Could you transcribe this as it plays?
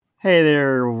Hey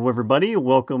there, everybody.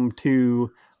 Welcome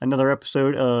to another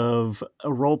episode of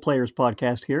a Role Players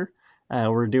podcast here.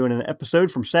 We're doing an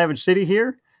episode from Savage City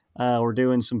here. We're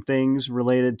doing some things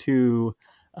related to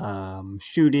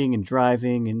shooting and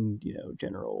driving and,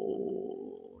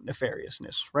 general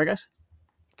nefariousness. Right, guys?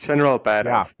 General badass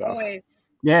Yeah. stuff.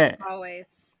 Always. Yeah.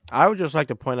 Always. I would just like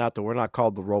to point out that we're not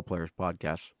called the Role Players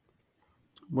podcast.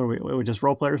 What are we just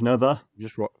role players? No, the? We're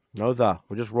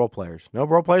just role players. No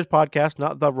Role Players podcast,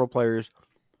 not the Role Players.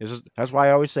 That's why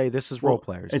I always say this is Role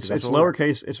Players. It's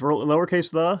lowercase. It's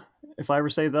lowercase the. If I ever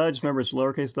say the, just remember it's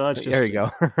lowercase the. It's just there you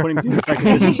go. Putting into the fact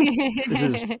that this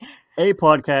is a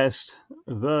podcast.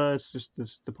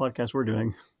 It's the podcast we're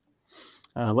doing.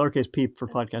 Lowercase p for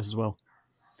podcast as well.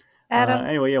 Adam,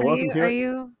 anyway, yeah, welcome to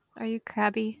it. Are you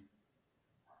crabby?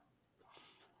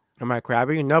 Am I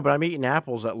crabby? No, but I'm eating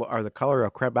apples that are the color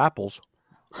of crab apples.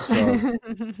 So,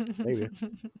 maybe.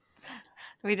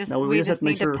 We just just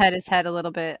need sure. to pet his head a little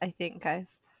bit, I think,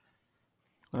 guys.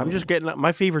 I'm just getting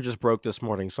my fever just broke this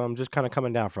morning, so I'm just kind of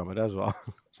coming down from it as well.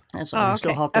 That's all. I'm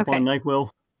still hopped up on NyQuil.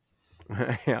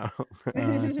 Yeah,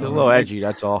 it's a all little right. edgy.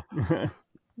 That's all.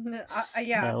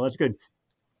 Yeah. Well, that's good.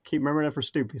 Keep remembering that for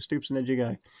Stoop. Stoop's an edgy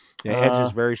guy. Yeah, edge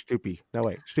is very stoopy. No,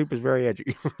 wait, stoop is very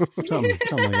edgy. something like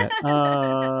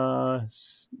that.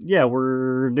 Yeah,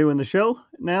 we're doing the show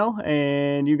now,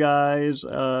 and you guys,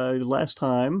 last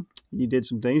time you did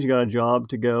some things. You got a job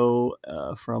to go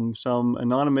from some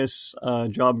anonymous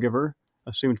job giver,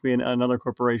 assumed to be another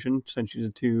corporation, sent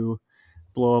you to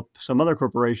blow up some other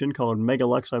corporation called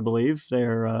Megalux, I believe.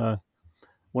 They're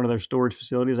one of their storage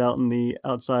facilities out in the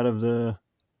outside of the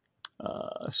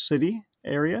city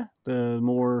area, the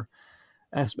more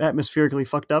atmospherically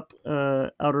fucked up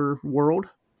outer world.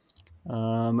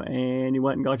 And you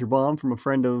went and got your bomb from a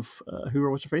friend of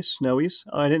what's her face? Snowy's.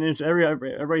 I didn't.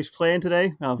 Everybody's playing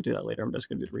today. I'll do that later. I'm just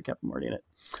going to recap. I'm already in it.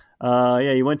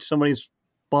 Yeah, you went to somebody's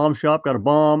bomb shop, got a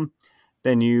bomb.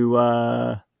 Then you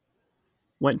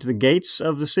went to the gates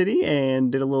of the city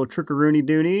and did a little trickaroony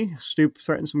doony. Stoop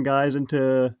threatened some guys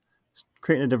into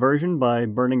creating a diversion by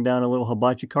burning down a little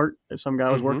hibachi cart that some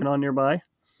guy was working on nearby.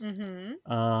 Mm-hmm.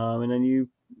 And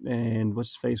then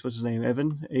what's his name?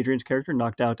 Evan, Adrian's character,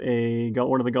 knocked out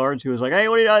one of the guards who was like, "Hey,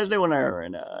 what are you guys doing there?"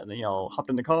 And then y'all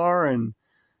hopped in the car and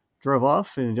drove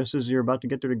off. And just as you're about to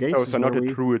get through the gates, Oh, so not the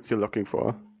druids you're looking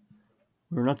for.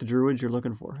 We're not the druids you're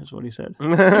looking for. Is what he said.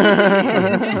 But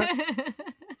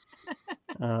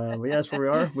yeah, that's where we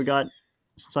are. We got.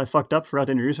 Since I fucked up, forgot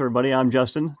to introduce everybody. I'm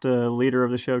Justin, the leader of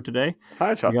the show today.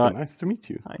 Hi, Justin. Nice to meet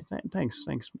you. Hi, thanks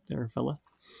there, fella.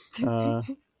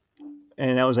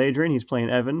 And that was Adrian. He's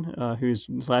playing Evan, whose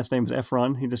last name is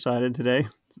Efron. He decided today.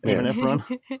 Evan Efron.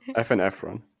 Evan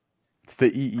Efron. It's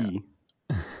the EE.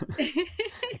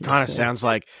 It kind of sounds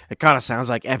like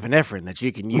epinephrine that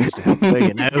you can use to help clear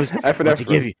your nose, or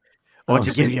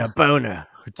to give you a boner.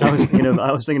 I was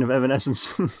thinking of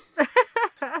Evanescence.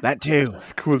 That too.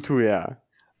 It's cool too, yeah.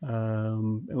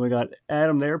 And we got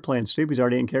Adam there playing Stoop. He's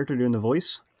already in character doing the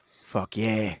voice. Fuck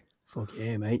yeah,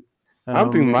 mate.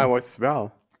 I'm doing my voice as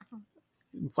well.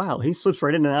 Wow, he slips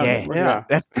right in and out. Yeah.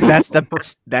 That's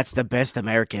the best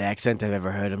American accent I've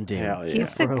ever heard him do. Hell yeah.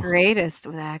 He's the greatest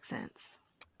with accents.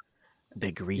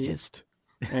 The greatest.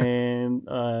 And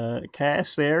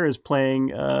Cass there is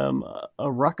playing a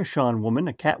Rakashan woman,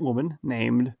 a cat woman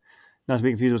named, not to be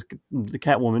confused with the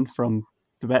Catwoman from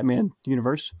the Batman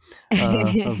universe.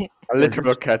 A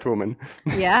literal cat woman.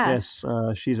 Yeah. Yes,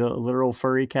 she's a literal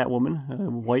furry cat woman,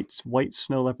 white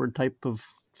snow leopard type of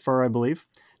fur, I believe,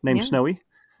 named Snowy.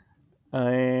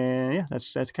 And yeah,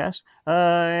 that's Cass.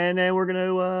 And then we're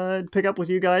gonna pick up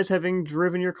with you guys having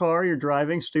driven your car. You're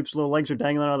driving. Stoop's little legs are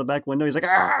dangling out of the back window. He's like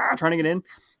trying to get in.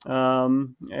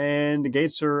 And the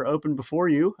gates are open before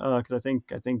you because I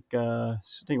think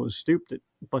it was Stoop that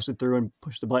busted through and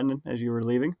pushed the button as you were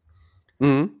leaving.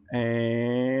 Mm-hmm.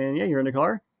 And yeah, you're in the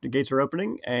car. The gates are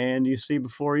opening, and you see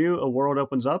before you a world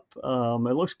opens up.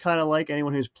 It looks kind of like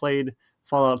anyone who's played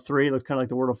Fallout 3. It looks kind of like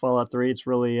the world of Fallout 3. It's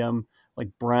really like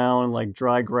brown, like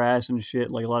dry grass and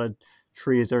shit. Like a lot of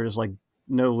trees. They're just like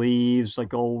no leaves,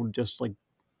 like old, just like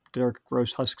dark,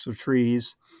 gross husks of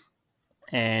trees.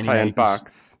 And giant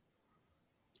bugs.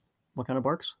 What kind of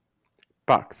barks?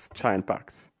 Bugs. Giant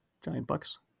bugs. Giant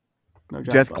bucks. No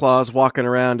giant Death bucks. claws walking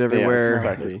around everywhere. Yes,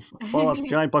 exactly.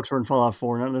 Giant bucks were in Fallout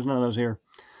 4. There's none of those here.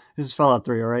 This is Fallout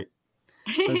 3, all right?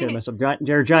 Don't get messed up.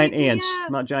 They're giant ants,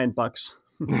 not giant bucks.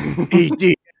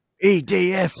 EDF.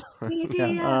 Yeah.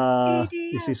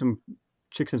 You see some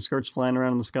chicks in skirts flying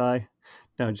around in the sky.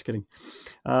 No, just kidding.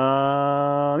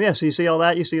 Yeah, so you see all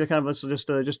that. You see the kind of just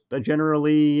a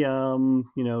generally,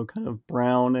 kind of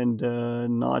brown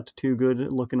and not too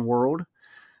good looking world.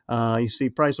 You see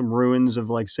probably some ruins of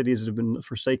like cities that have been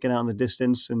forsaken out in the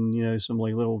distance, and some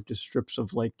like little just strips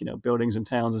of like buildings and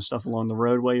towns and stuff along the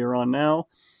roadway you're on now.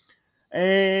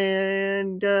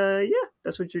 And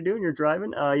that's what you're doing. You're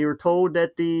driving. You were told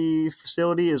that the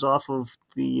facility is off of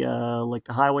the like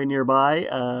the highway nearby.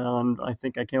 I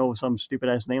think I came up with some stupid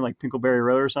ass name like Pinkleberry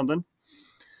Road or something,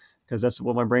 because that's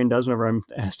what my brain does whenever I'm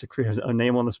asked to create a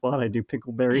name on the spot. I do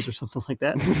pinkleberries or something like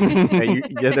that.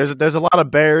 There's a lot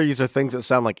of berries or things that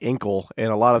sound like inkle,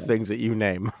 and a lot of things that you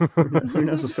name. Who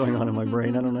knows what's going on in my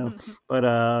brain? I don't know.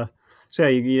 But so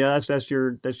that's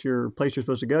your place you're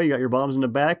supposed to go. You got your bombs in the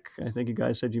back. I think you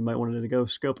guys said you might wanted to go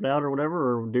scope it out or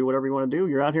whatever, or do whatever you want to do.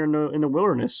 You're out here in the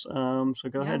wilderness. So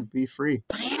go ahead, be free.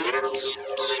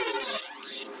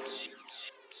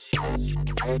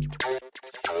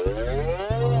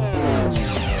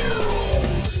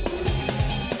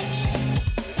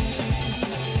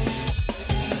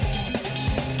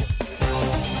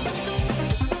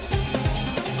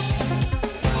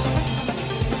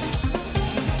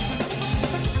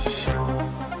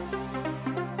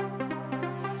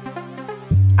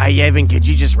 Hey, Evan, could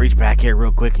you just reach back here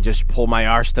real quick and just pull my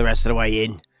arse the rest of the way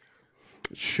in?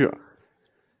 Sure.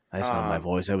 That's not my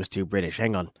voice. That was too British.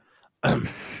 Hang on. Evan.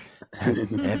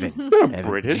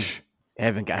 British?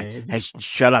 Evan, hey,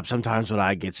 shut up. Sometimes when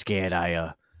I get scared,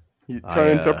 you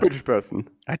turn into a British person.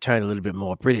 I turn a little bit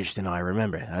more British than I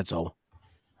remember. That's all.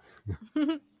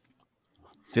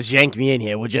 Just yank me in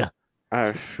here, would you?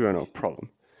 Sure, no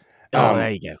problem.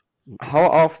 There you go. How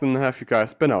often have you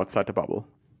guys been outside the bubble?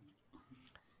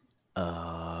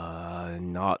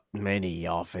 Not many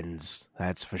offens,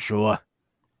 that's for sure.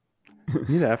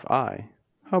 Neither have I.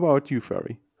 How about you,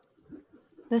 Furry?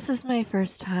 This is my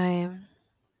first time.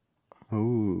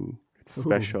 Ooh, it's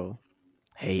special.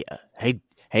 Hey,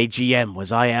 GM,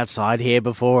 was I outside here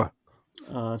before?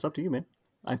 It's up to you, man.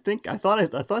 I thought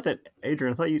that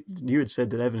Adrian. I thought you had said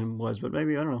that Evan was, but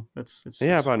maybe I don't know. But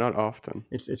not often.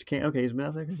 It's can't. Okay, he's been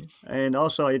out there. And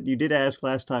also, you did ask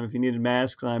last time if you needed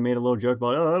masks. And I made a little joke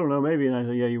about, I don't know, maybe. And I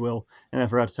said, yeah, you will. And I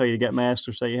forgot to tell you to get masks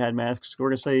or say you had masks. We're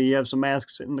gonna say you have some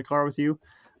masks sitting in the car with you.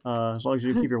 As long as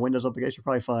you keep your windows up, I guess you're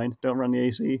probably fine. Don't run the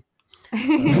AC.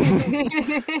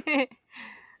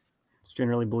 It's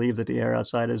generally believed that the air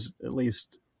outside is at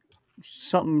least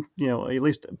something, at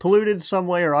least polluted some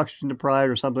way or oxygen deprived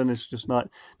or something. It's just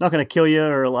not going to kill you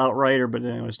or outright, but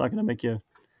it's not going to make you.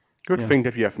 Good thing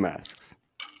that we have masks.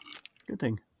 Good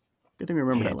thing we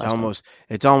remember that last time.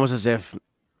 It's almost as if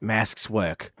masks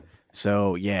work.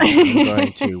 So yeah, I'm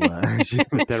going to.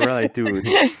 They really do.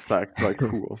 It's like quite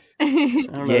cool. I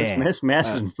don't know. Yeah. This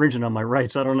mask is infringing on my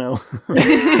rights. I don't know. But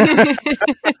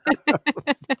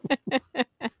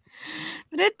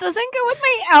it doesn't go with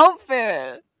my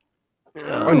outfit.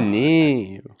 Oh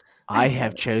no. I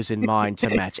have chosen mine to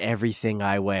match everything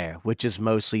I wear, which is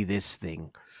mostly this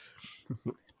thing.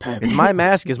 Is my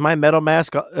metal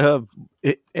mask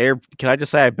air? Can I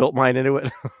just say I built mine into it?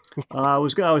 I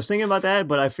was thinking about that,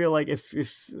 but I feel like if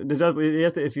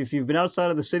you've been outside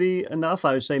of the city enough,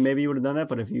 I would say maybe you would have done that.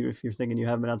 But if you're thinking you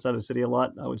haven't been outside of the city a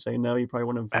lot, I would say no. You probably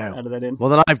wouldn't have added that in. Well,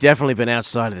 then I've definitely been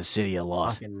outside of the city a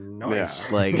lot. Fucking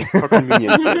nice. Yeah. Like for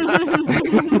convenience.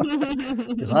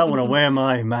 Because I want to wear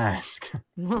my mask.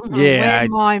 Yeah,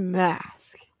 my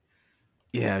mask.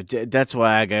 Yeah, that's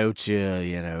why I go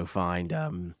to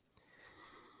find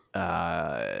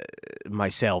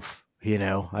myself.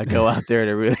 I go out there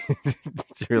to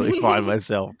really find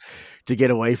myself, to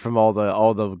get away from all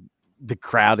the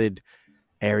crowded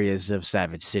areas of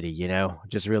Savage City.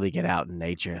 Just really get out in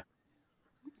nature.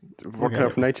 What kind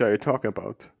of nature are you talking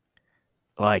about?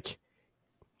 Like,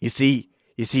 you see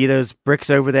those bricks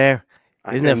over there?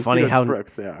 Isn't it funny how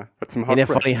bricks? Yeah, but some hot bricks.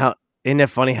 Isn't it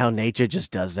funny how nature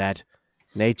just does that?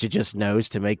 Nature just knows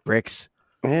to make bricks.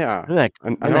 Yeah, isn't that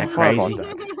crazy?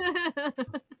 About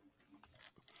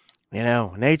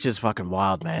that. Nature's fucking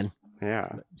wild, man. Yeah,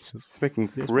 it's making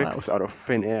bricks out of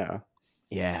thin air.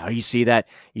 Yeah, you see that?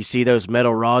 You see those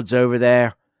metal rods over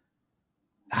there?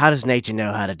 How does nature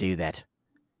know how to do that?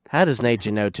 How does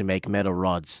nature know to make metal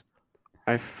rods?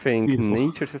 I think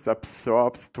nature just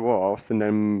absorbs dwarfs and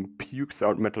then pukes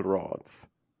out metal rods.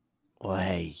 Well,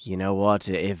 hey, you know what?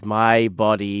 If my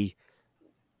body...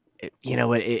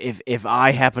 if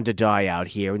I happen to die out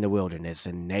here in the wilderness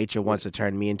and nature wants to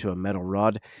turn me into a metal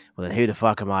rod, well, then who the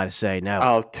fuck am I to say no?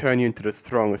 I'll turn you into the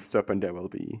strongest weapon there will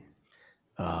be.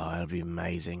 Oh, that'll be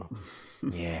amazing.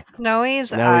 Yeah.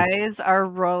 Snowy's eyes are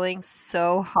rolling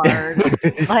so hard.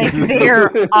 Like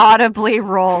they're audibly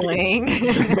rolling.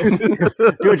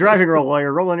 Do a driving roll while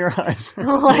you're rolling your eyes.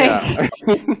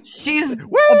 She's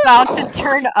about to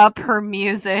turn up her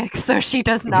music so she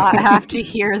does not have to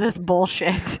hear this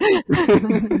bullshit.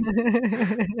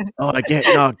 Oh, I get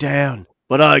knocked down,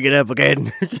 but I get up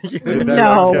again.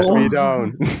 No. Get me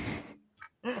down.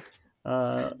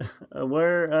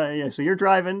 So you're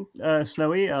driving,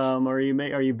 Snowy. Are you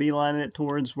beelining it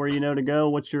towards where you know to go?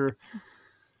 What's your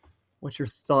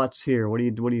thoughts here? What are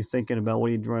you thinking about?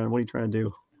 What are you trying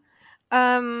to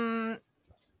do?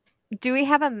 Do we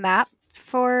have a map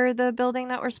for the building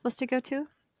that we're supposed to go to?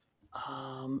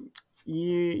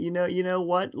 You know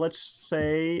what? Let's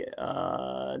say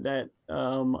that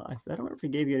I don't know if he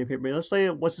gave you any paper, but let's say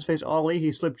what's his face Ollie.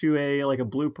 He slipped you a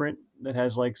blueprint that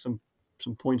has like some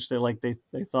points that like they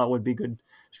thought would be good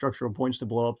structural points to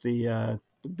blow up the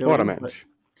building.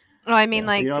 Oh, I mean,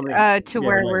 to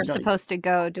where we're supposed to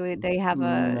go. They have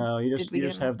a? No, you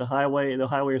just have the highway. The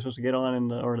highway you're supposed to get on,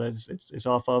 and it's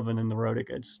off of, and then the road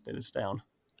it's down.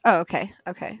 Oh, okay.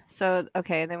 So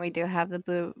then we do have the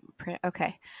blueprint.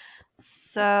 Okay,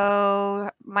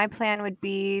 so my plan would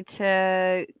be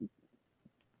to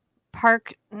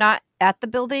park not at the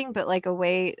building, but like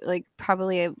away, like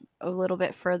probably a little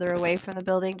bit further away from the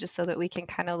building, just so that we can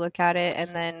kind of look at it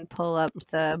and then pull up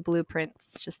the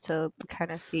blueprints just to kind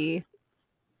of see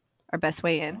our best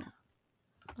way in.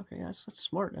 Okay, that's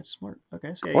smart.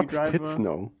 Okay, so what's tits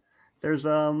no? There's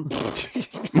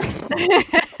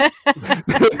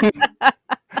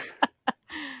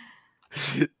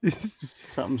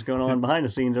something's going on behind the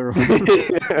scenes. Everyone,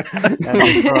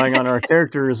 drawing on our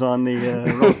characters on the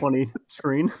Roll20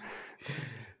 screen.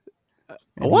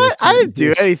 What? I didn't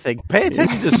do anything. Pay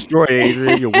attention to the story,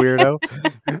 Adrian, you weirdo.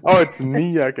 Oh, it's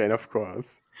me again, of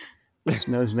course.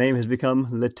 Snow's name has become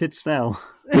Let It Snow.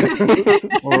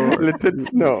 Let It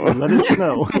Snow. Let It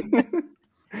Snow.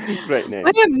 Great name.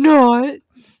 I am not.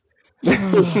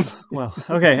 Well,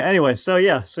 okay. Anyway, so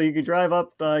you can drive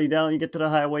up, you get to the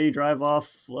highway, you drive off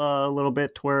a little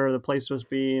bit to where the place was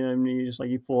being, and you just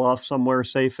you pull off somewhere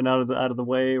safe and out of the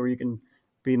way where you can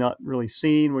be not really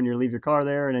seen when you leave your car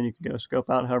there, and then you can go scope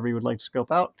out however you would like to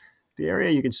scope out the area.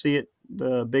 You can see it,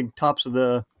 the big tops of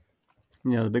the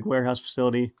big warehouse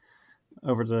facility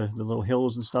over the little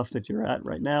hills and stuff that you're at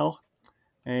right now,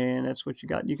 and that's what you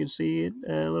got. You can see it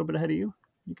a little bit ahead of you.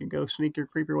 You can go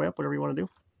creep your way up, whatever you want to do.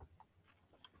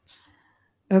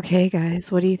 Okay,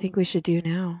 guys, what do you think we should do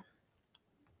now?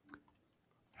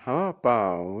 How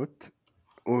about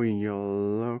we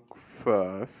look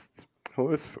first how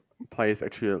this place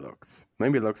actually looks?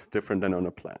 Maybe it looks different than on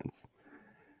the plans.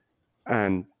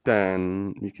 And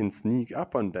then we can sneak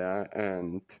up on there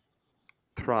and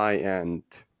try and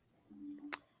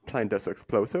plant those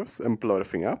explosives and blow the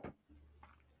thing up.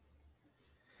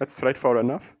 That's straightforward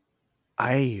enough.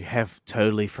 I have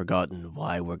totally forgotten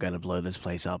why we're going to blow this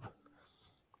place up.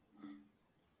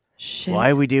 Shit. Why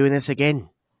are we doing this again?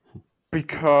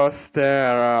 Because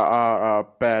there are a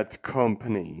bad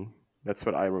company. That's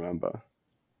what I remember.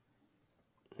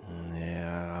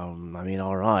 Yeah, I mean,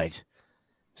 all right.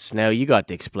 Snow, you got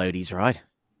the explodies, right?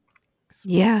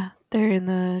 Yeah, they're in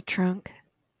the trunk.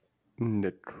 In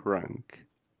the trunk.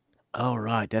 Oh,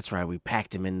 right, that's right. We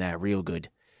packed them in there real good.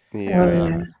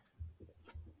 Yeah.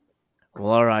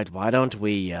 Well, all right. Why don't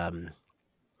we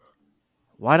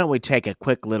take a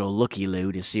quick little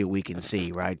looky-loo to see what we can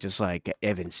see, right? Just like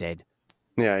Evan said.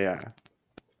 Yeah.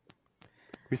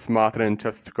 We're smarter than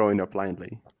just going there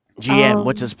blindly. GM,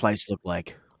 what's this place look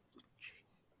like?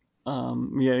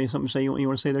 Yeah, something to say? You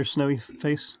want to say there's Snowy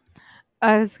face?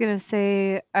 I was going to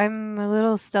say I'm a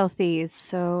little stealthy,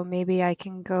 so maybe I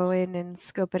can go in and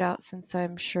scope it out since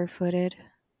I'm sure-footed.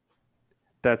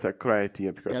 That's a great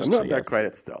idea because I'm not that great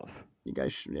at stealth. You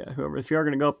guys should, whoever. If you are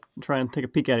going to go up and try and take a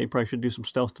peek at it, you probably should do some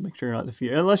stealth to make sure you're not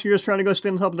defeated. Unless you're just trying to go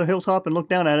stand on top of the hilltop and look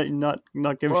down at it and not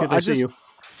give a shit if they see you.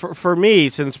 For me,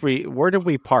 where did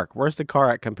we park? Where's the car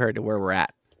at compared to where we're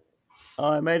at?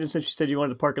 I imagine since you said you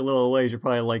wanted to park a little ways, you're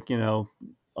probably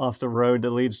off the road that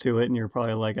leads to it, and you're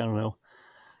probably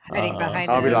hiding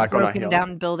behind a broken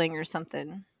down building or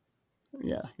something.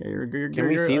 Yeah. Can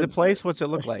we see the place? What's it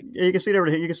look like? Yeah, you can see it over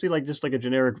here. You can see just like a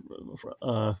generic,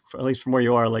 at least from where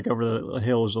you are, like over the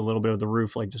hills, a little bit of the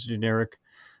roof, like just generic,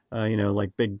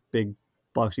 like big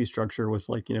boxy structure with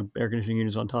air conditioning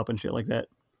units on top and shit like that.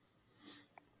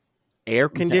 Air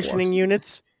conditioning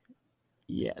units?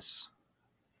 Yes.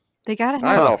 They gotta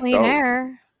have clean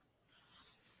air.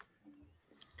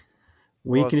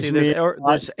 We Well, can see, not.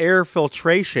 there's air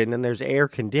filtration and there's air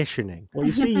conditioning. Well,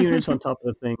 you see units on top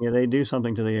of the thing, and they do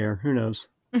something to the air. Who knows?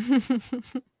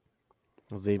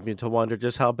 Lead me to wonder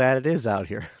just how bad it is out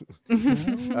here.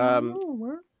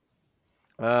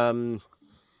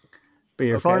 But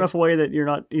you're far Okay. enough away that you're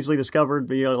not easily discovered.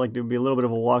 But you know, like, it'd be a little bit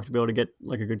of a walk to be able to get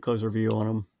like a good closer view on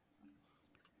them.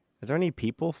 Are there any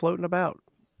people floating about?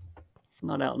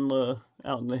 Not out in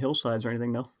the hillsides or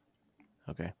anything. No.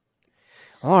 Okay.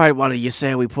 All right. Why don't you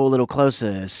say we pull a little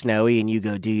closer, Snowy, and you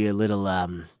go do your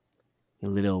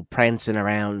little prancing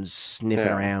around, sniffing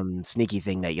Yeah. around, sneaky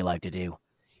thing that you like to do.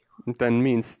 And then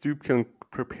me and Stoop can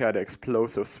prepare the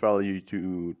explosives while you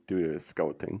do the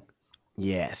scouting.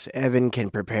 Yes, Evan can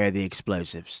prepare the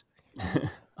explosives.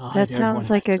 That sounds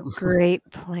like a great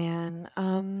plan.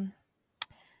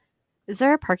 Is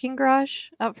there a parking garage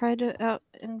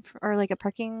or like a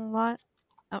parking lot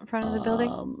out in front of the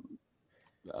building?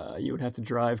 You would have to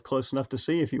drive close enough to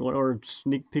see if you want, or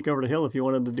sneak peek over the hill if you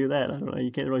wanted to do that. I don't know.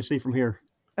 You can't really see from here.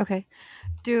 Okay.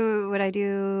 Would I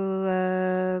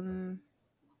do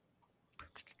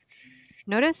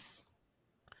notice?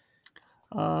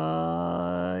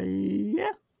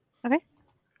 Yeah. Okay.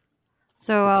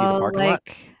 So See the I'll parking lot?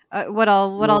 what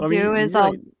I'll Well, I mean, do is you're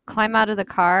I'll right. climb out of the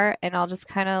car and I'll just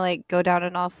kind of like go down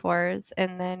on all fours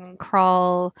and then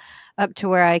crawl up to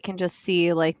where I can just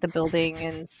see like the building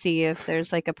and see if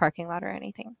there's like a parking lot or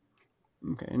anything.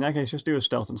 Okay. In that case, just do a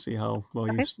stealth and see how well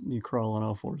Okay. you crawl on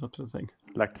all fours up to the thing.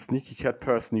 Like the sneaky cat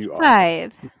person you are.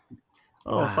 5.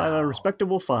 Oh, a Wow.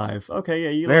 respectable 5. Okay, yeah,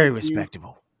 you Very like,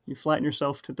 respectable. You flatten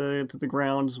yourself to the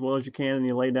ground as well as you can, and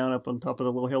you lay down up on top of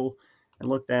the little hill and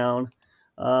look down.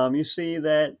 You see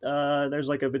that there's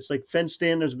it's like fenced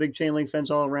in. There's a big chain link fence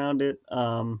all around it,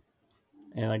 and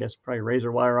I guess probably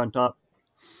razor wire on top,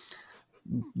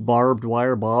 barbed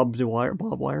wire, bob's wire.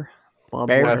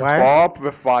 Yes, Wire? Bob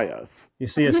with wires. You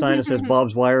see a sign that says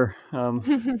Bob's Wire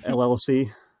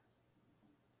LLC.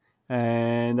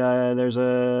 And there's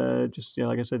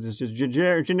like I said, it's just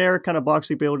generic kind of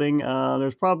boxy building.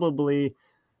 There's probably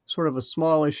sort of a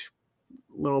smallish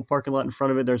little parking lot in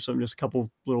front of it. There's just a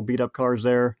couple little beat up cars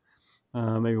there.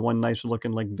 Maybe one nicer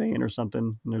looking like van or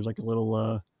something. And there's like a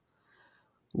little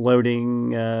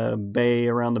loading bay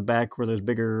around the back where there's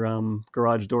bigger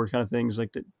garage door kind of things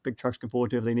like that big trucks can pull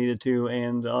into if they needed to.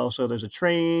 And also there's a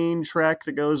train track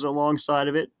that goes alongside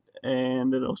of it.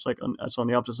 And it looks like that's on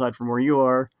the opposite side from where you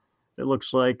are. It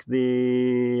looks like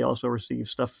they also receive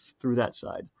stuff through that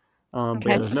side. But Okay.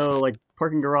 yeah, there's no like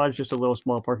parking garage, just a little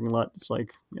small parking lot. It's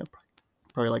like,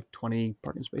 probably like 20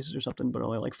 parking spaces or something, but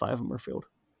only like 5 of them are filled.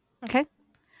 Okay.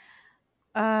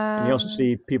 And you also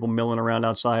see people milling around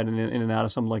outside and in and out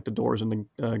of some like the doors and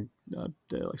like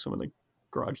some of the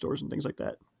garage doors and things like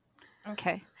that.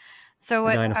 Okay. So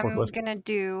what guy in a I'm forklift. gonna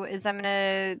do is I'm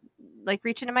gonna like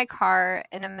reach into my car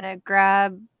and I'm gonna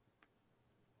grab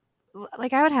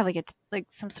like I would have like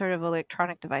some sort of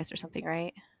electronic device or something,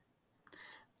 right?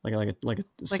 Like a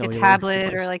cellular tablet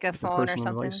device, or like a a phone or personal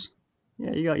something. device.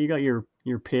 Yeah, you got your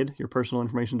PID, your personal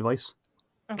information device.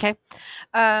 Okay.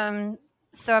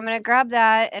 So I'm gonna grab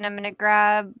that and I'm gonna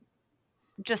grab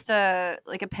just a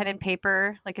pen and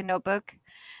paper, like a notebook,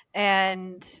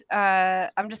 and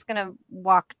I'm just gonna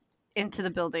walk into the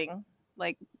building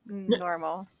like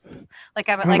normal, like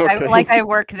I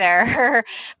work there,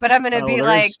 but I'm gonna be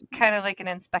like kind of like an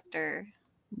inspector.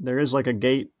 There is like a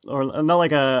gate, or not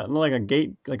like a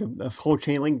gate, like a whole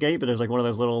chain link gate, but there's like one of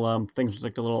those little things with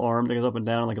like the little arm that goes up and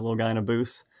down, like a little guy in a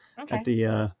booth at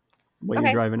the way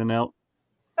you drive in and out.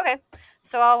 Okay,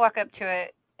 so I'll walk up to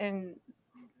it and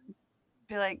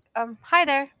be like, hi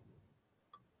there.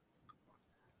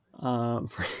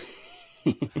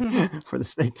 For the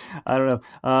sake, I don't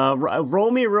know.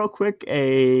 Roll me real quick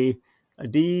a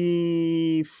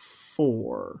D4.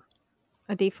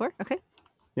 A D4, okay.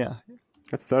 Yeah.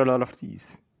 Let's start a lot of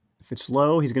these. If it's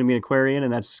low, he's going to be an Aquarian,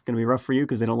 and that's going to be rough for you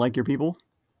because they don't like your people.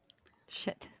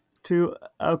 Shit. 2.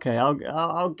 Okay,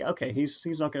 I'll okay. He's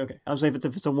not going to. Okay, I'll say if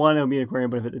it's a 1, it'll be an Aquarian.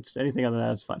 But if it's anything other than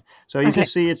that, it's fine. So you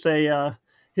just see it's a.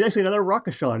 He's actually another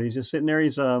Rakashan. He's just sitting there.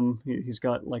 He's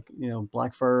got like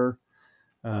black fur,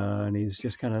 and he's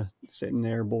just kind of sitting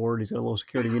there bored. He's got a little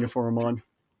security uniform on.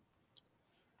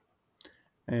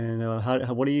 And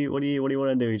what do you want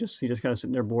to do? He just kind of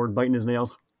sitting there bored, biting his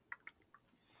nails.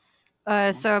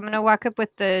 So I'm gonna walk up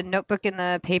with the notebook and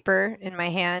the paper in my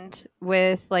hand,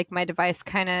 with like my device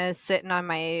kind of sitting on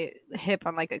my hip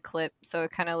on like a clip, so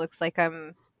it kind of looks like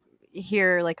I'm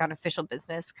here like on official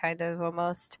business, kind of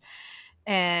almost.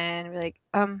 And be like,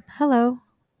 hello.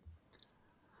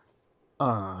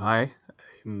 Hi.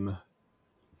 Can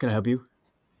I help you?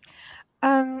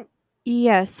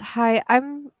 Yes. Hi.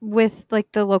 I'm with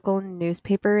like the local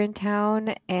newspaper in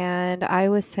town, and I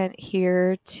was sent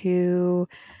here to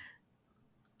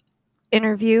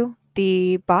interview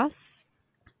the boss.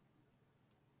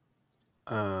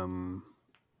 Hold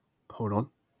on.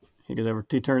 He goes over.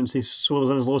 He turns. He swivels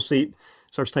on his little seat.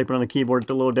 Starts typing on the keyboard at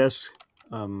the little desk.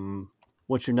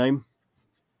 What's your name?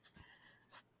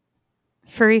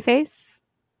 Furry face.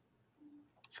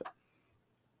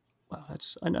 Wow,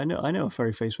 that's I know a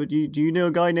furry face. But do you know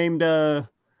a guy named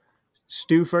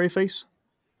Stu Furry Face?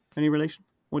 Any relation?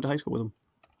 Went to high school with him.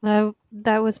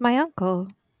 That was my uncle.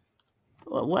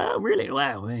 Well, really?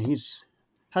 Wow.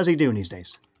 How's he doing these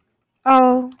days?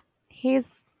 Oh,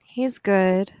 he's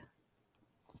good.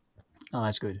 Oh,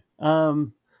 that's good.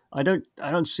 I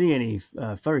don't see any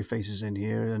furry faces in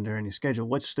here under any schedule.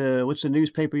 What's the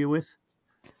newspaper you're with?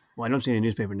 Well, I don't see any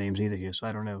newspaper names either here, so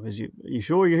I don't know. Are you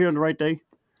sure you're here on the right day?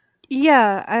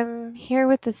 Yeah, I'm here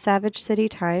with the Savage City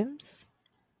Times.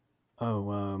 Oh,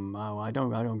 I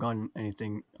don't got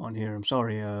anything on here. I'm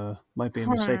sorry. Might be a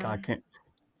mistake. I can't.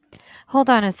 Hold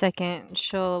on a second.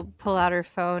 She'll pull out her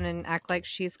phone and act like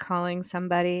she's calling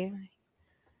somebody.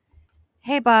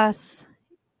 Hey, boss.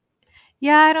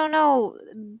 Yeah, I don't know.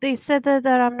 They said that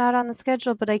I'm not on the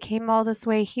schedule, but I came all this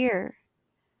way here.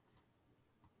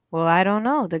 Well, I don't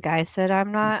know. The guy said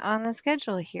I'm not on the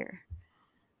schedule here.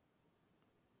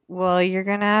 Well, you're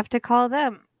going to have to call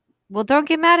them. Well, don't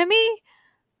get mad at me.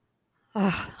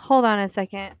 Ugh, hold on a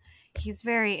second. He's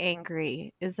very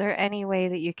angry. Is there any way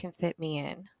that you can fit me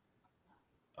in?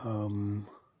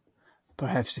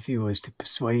 Perhaps if you was to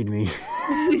persuade me.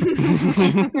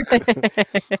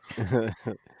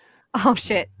 Oh,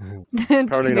 shit.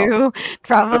 Probably not.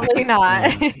 Probably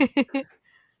not.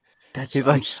 He's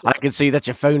like, I can see that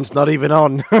your phone's not even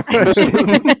on.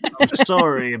 I'm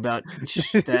sorry about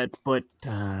that, but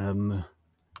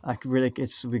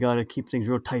we gotta keep things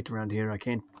real tight around here. I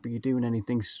can't be doing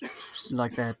anything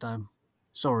like that. I'm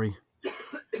sorry.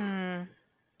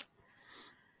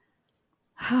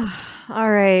 All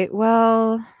right.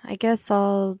 Well, I guess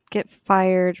I'll get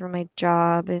fired from my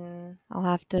job and I'll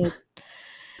have to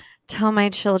tell my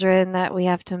children that we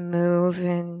have to move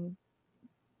and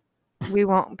we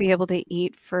won't be able to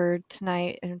eat for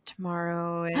tonight and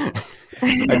tomorrow.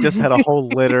 And I just had a whole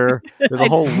litter. There's a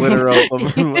whole litter of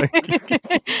them.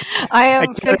 I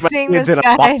am fixing this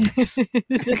guy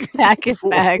to pack his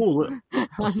bags.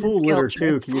 A full litter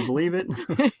too. Can you believe it? Do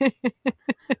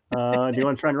you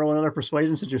want to try and roll another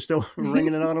persuasion since you're still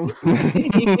ringing it on him?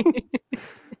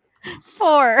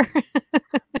 4.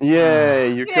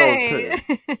 Yay, you killed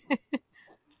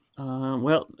 2.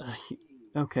 Well,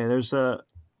 okay. There's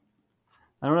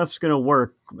I don't know if it's gonna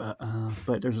work,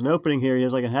 but there's an opening here. He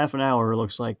has like a half an hour. It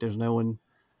looks like there's no one.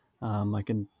 I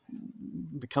can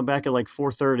come back at like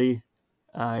 4:30.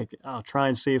 I'll try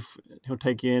and see if he'll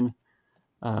take you in.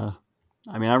 I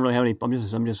mean, I don't really have any. I'm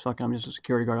just a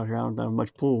security guard out here. I don't have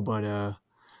much pull, but I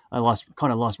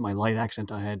kind of lost my light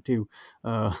accent I had too.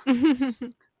 I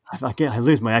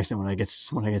lose my accent when I get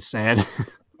sad.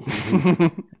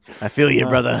 I feel you,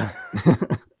 brother.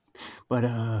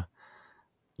 But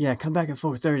yeah, come back at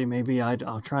 4:30 maybe.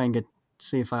 I'll try and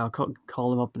see if I'll call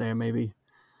them up there maybe.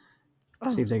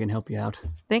 See if they can help you out.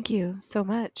 Thank you so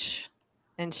much.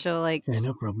 And she'll Yeah,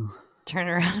 no problem. turn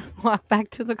around and walk back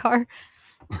to the car.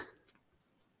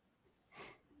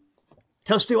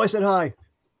 Tell Stu I said hi.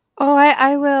 Oh,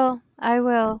 I will. I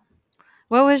will.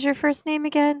 What was your first name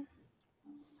again?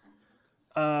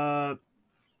 Pantherio.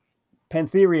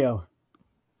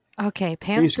 Okay,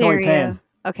 He used to call me Pantherio. Pan.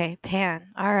 Okay,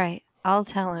 Pan. All right. I'll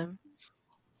tell him.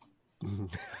 I'm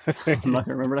not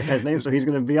gonna remember that guy's name, so he's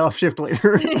gonna be off shift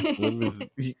later.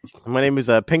 My name is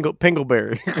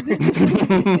Pingleberry.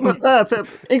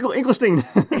 Inglestein.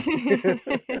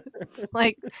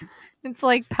 it's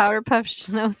like Powerpuff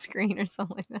Snow Screen or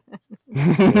something like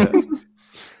that.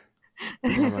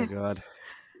 Oh my god!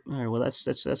 All right, well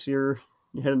that's you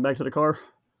heading back to the car.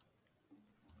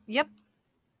 Yep.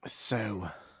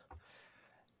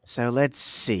 So let's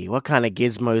see. What kind of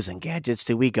gizmos and gadgets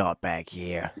do we got back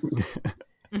here?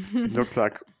 Looks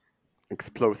like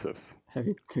explosives. Have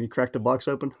you cracked the box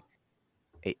open?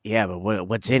 Yeah, but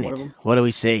what's in One of it? them? What do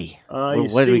we see?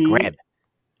 What do we grab?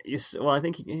 Well, I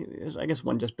think I guess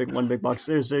one big box.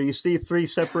 You see three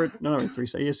separate. No, three.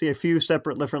 You see a few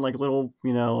separate, different like little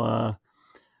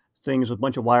things with a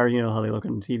bunch of wires. You know how they look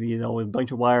on TV. Though with a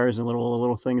bunch of wires and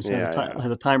little things.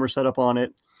 Has a timer set up on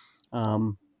it.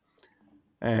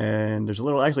 And there's a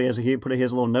little, actually, he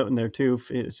has a little note in there too.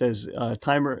 It says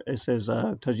timer. It says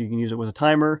tells you can use it with a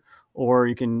timer, or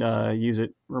you can use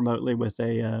it remotely with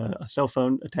a cell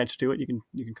phone attached to it. You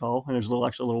can call, and there's a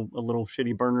little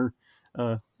shitty burner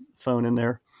phone in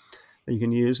there that you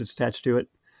can use. It's attached to it.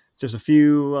 Just a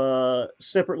few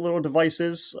separate little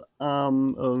devices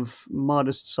of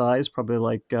modest size, probably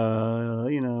like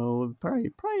probably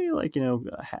like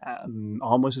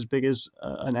almost as big as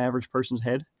an average person's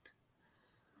head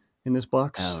in this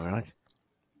box. All right.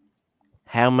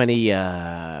 How many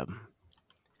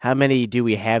do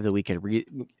we have that we could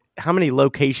how many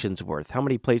locations worth? How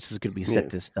many places could we set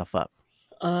this stuff up?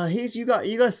 You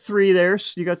got three there.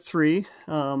 So you got three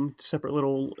separate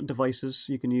little devices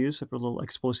you can use, separate little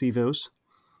explosivos.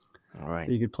 All right.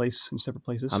 That you could place in separate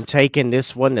places. I'm taking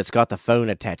this one that's got the phone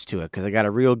attached to it because I got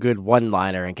a real good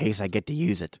one-liner in case I get to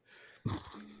use it.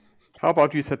 How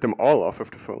about you set them all off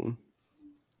with the phone?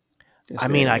 I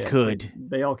mean, I could.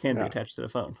 They all can be attached to the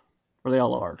phone, or they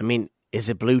all are. I mean, is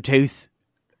it Bluetooth?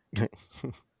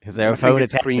 Is there I a phone think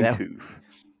it's attached to that? Bluetooth.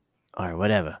 Or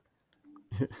whatever.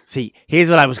 See, here's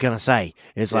what I was gonna say.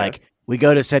 It's like we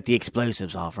go to set the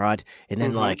explosives off, right? And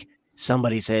then like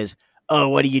somebody says, "Oh,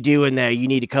 what are you doing there? You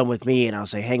need to come with me." And I'll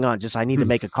say, "Hang on, I need to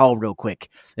make a call real quick."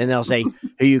 And they'll say,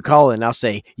 "Who you calling?" And I'll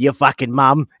say, "Your fucking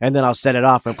mom." And then I'll set it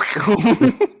off. And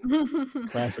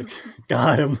Classic.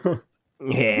 Got him.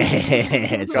 Yeah,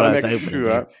 it's Gotta what I make was hoping to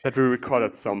sure that we record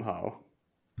it somehow.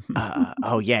 do.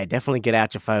 Oh yeah, definitely get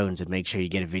out your phones and make sure you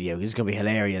get a video. This is gonna be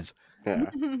hilarious. Yeah.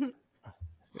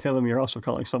 Tell them you're also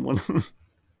calling someone.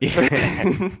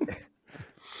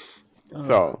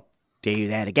 So do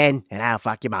that again, and I'll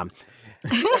fuck your mom.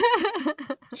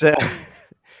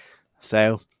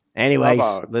 So, anyways,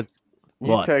 let's.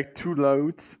 You take 2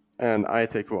 loads, and I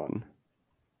take 1.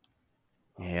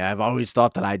 Yeah, I've always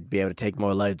thought that I'd be able to take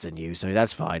more loads than you, so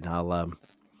that's fine. I'll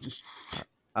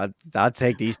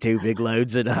take these 2 big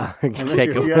loads and take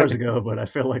a few hours ago, but I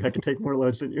feel like I can take more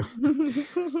loads than you.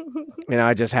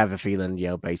 I just have a feeling,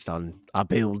 based on our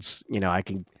builds, I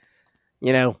can,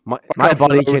 my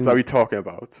body can. What are we talking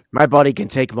about? My body can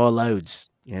take more loads.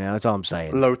 That's all I'm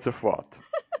saying. Loads of what?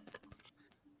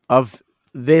 Of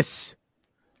this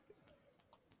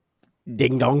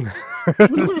ding dong.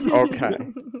 Okay.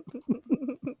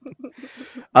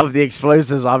 Of the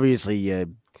explosives, obviously,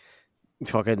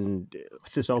 fucking.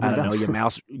 What's this all I don't about? know,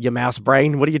 your mouse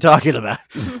brain. What are you talking about?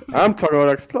 I'm talking about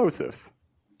explosives.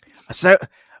 So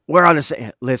we're on the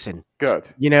same. Listen.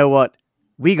 Good. You know what?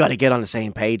 We got to get on the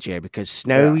same page here because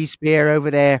Snowy Spear over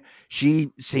there,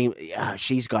 she's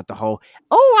got the whole,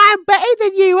 "Oh, I'm better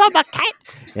than you. I'm a cat,"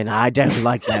 and I don't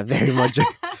like that very much.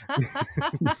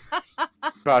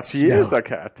 But she is a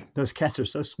cat. Those cats are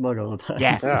so smug all the time.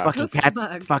 Yeah, Yeah. fucking So cats.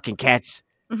 smug. Fucking cats.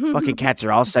 Fucking cats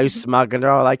are all so smug and they're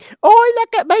all like, "Oh,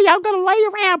 look at me. I'm going to lay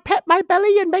around, pet my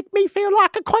belly and make me feel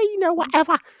like a queen or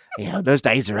whatever." Those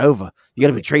days are over. You got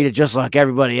to be treated just like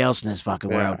everybody else in this fucking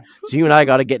world. So you and I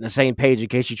got to get in the same page in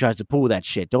case she tries to pull that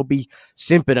shit. Don't be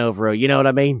simping over her. You know what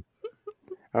I mean?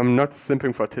 I'm not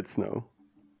simping for tit snow.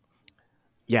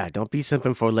 Yeah, don't be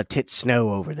simping for Latit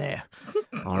Snow over there.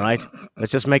 All right?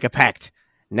 Let's just make a pact.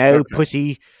 No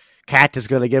pussy cat is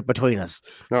going to get between us.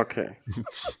 Okay.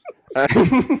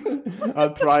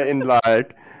 I'll try and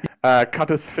cut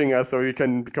his finger so we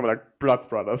can become like blood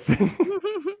brothers.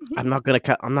 I'm not gonna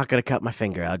cut my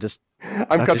finger.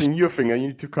 I'm cutting your finger. You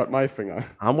need to cut my finger.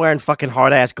 I'm wearing fucking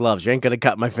hard ass gloves. You ain't gonna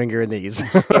cut my finger in these.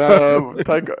 Take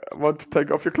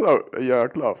off your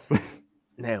gloves.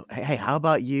 No. Hey, how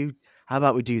about you? How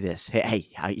about we do this? Hey,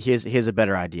 here's a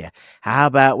better idea. How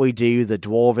about we do the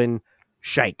dwarven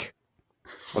shake?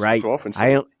 Right? Dwarven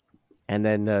shake? And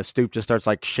then Stoop just starts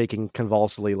like shaking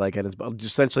convulsively, like at his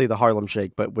essentially the Harlem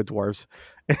Shake, but with dwarves.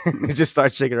 He just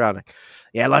starts shaking around. Like,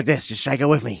 yeah, like this. Just shake it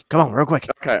with me. Come on, real quick.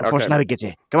 Okay. Before Snowy gets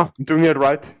here. Come on. I'm doing it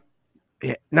right.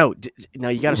 Yeah, no.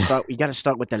 You gotta start. You gotta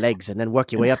start with the legs and then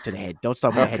work your way up to the head. Don't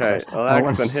start with the head Okay, first.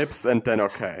 legs and hips, and then I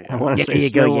want to say here you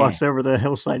Snow go, walks over the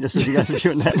hillside just as you guys are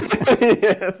doing that.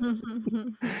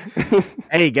 Yes.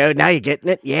 There you go. Now you're getting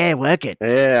it. Yeah, work it.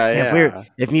 Yeah.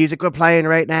 If music were playing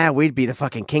right now, we'd be the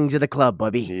fucking kings of the club,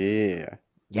 Bobby. Yeah.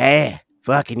 Yeah,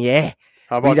 fucking yeah.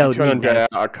 How about you turn on need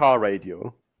our car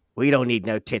radio? We don't need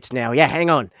no tits now. Yeah,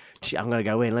 hang on. I'm gonna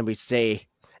go in. Let me see.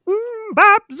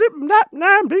 Bop, zip, nap,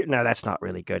 nam, doo. No, that's not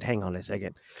really good. Hang on a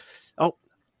second. Oh,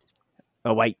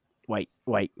 wait. I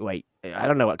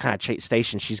don't know what kind of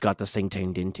station she's got this thing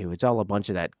tuned into. It's all a bunch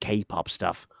of that K-pop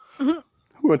stuff. Who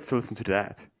wants to listen to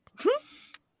that?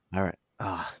 All right.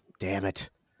 Damn it.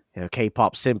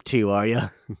 K-pop simp too, are you?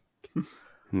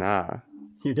 Nah.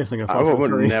 You're definitely I gonna fall for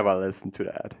would free. never listen to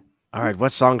that. All right.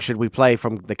 What song should we play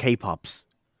from the K-pops?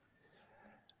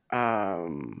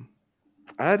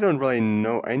 I don't really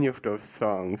know any of those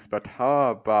songs, but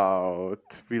how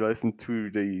about we listen to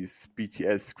this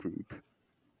BTS group?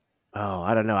 Oh,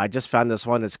 I don't know. I just found this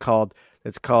one. It's called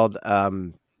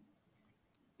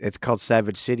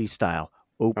Savage City Style.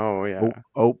 Oh, Oh yeah, oh,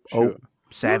 oh, sure.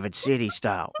 Savage City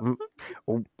Style.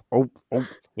 Oh, oh.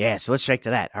 Yeah, so let's shake to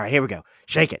that. All right, here we go.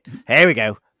 Shake it. Here we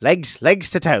go. Legs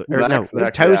to toe. Or no, Legs, toes yeah,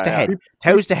 to yeah. head. Beep,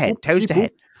 Toes to beep, head. boop, Toes beep, to boop.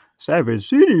 head. Savage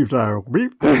City style.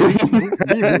 Beep, beep, beep,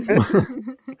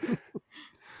 boop.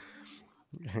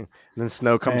 And then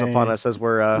snow comes upon And- us as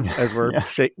we're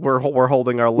Yeah. we're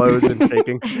holding our loads and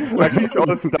shaking. Actually, it's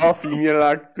all stealthy. You're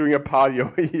like doing a party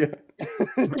over here.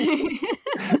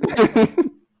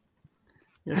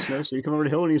 Yes, Snow. So you come over the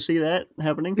hill and you see that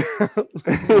happening.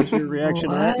 What's your reaction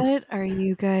to that? What are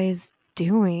you guys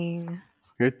doing?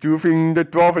 You're doing the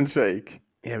dwarven shake.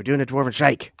 Yeah, we're doing a dwarven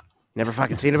shake. Never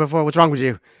fucking seen it before. What's wrong with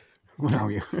you? What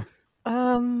are you?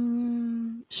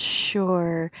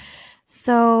 Sure.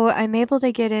 So I'm able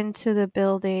to get into the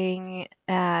building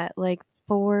at like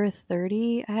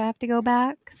 4:30. I have to go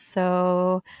back.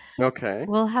 So Okay.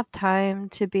 we'll have time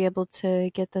to be able to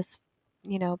get this,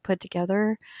 put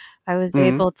together. I was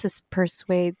Mhm. able to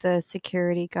persuade the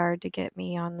security guard to get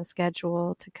me on the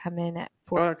schedule to come in at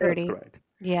Oh, okay, that's 4:30. great.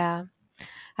 Yeah.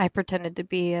 I pretended to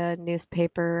be a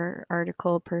newspaper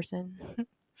article person.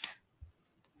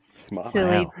 Smart.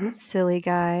 Silly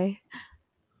guy.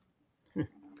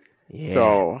 Yeah.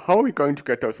 So, how are we going to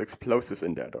get those explosives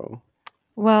in there, though?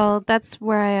 Well, that's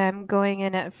where I am going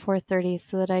in at 4:30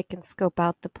 so that I can scope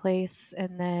out the place,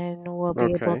 and then we'll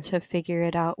be able Okay. to figure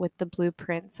it out with the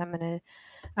blueprints. I'm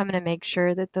gonna make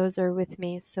sure that those are with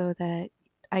me so that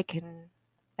I can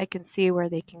see where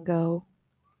they can go.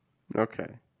 Okay.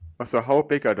 So, how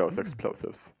big are those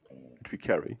explosives that we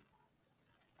carry?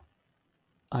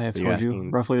 I have Are you told you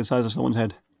asking- roughly the size of someone's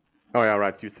head. Oh, yeah,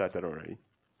 right. You said that already.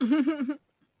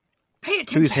 Pay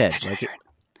attention. Whose head?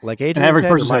 Like Adrian's An average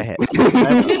head or person's my head.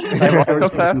 head?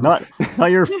 Oscar's head?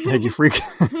 Not your head, you freak.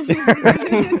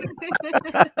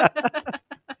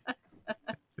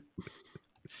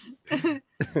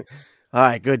 All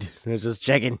right, good. I was just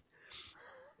checking.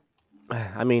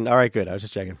 I mean, all right, good. I was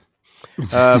just checking.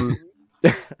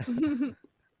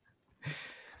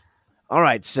 All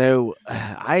right, so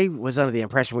I was under the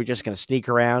impression we are just going to sneak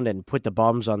around and put the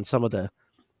bombs on some of the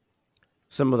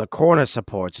corner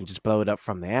supports and just blow it up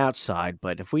from the outside.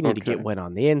 But if we need to get Okay. one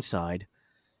on the inside,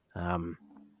 do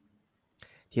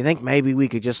you think maybe we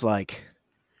could just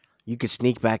you could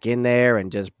sneak back in there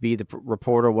and just be the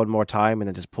reporter one more time and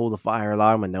then just pull the fire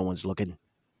alarm when no one's looking?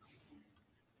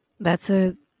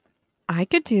 I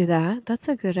could do that. That's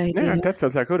a good idea. Yeah, that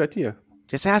sounds like a good idea.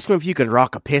 Just ask him if you can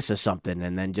rock a piss or something,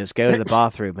 and then just go to the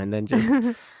bathroom, and then just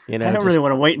I don't really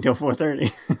want to wait until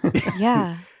 4:30.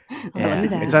 Yeah. I'll do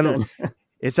that.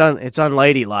 It's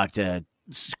unladylike to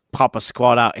pop a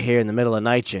squad out here in the middle of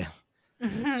night.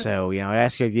 So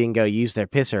ask him if you can go use their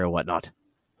pisser or whatnot.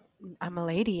 I'm a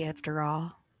lady after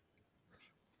all.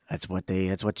 That's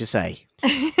what you say.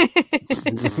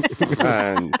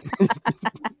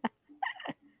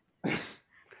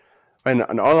 And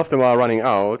when all of them are running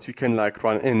out, you can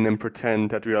run in and pretend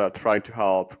that we are trying to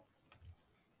help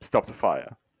stop the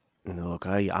fire. Look,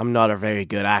 I'm not a very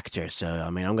good actor, so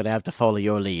I'm going to have to follow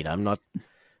your lead. I'm not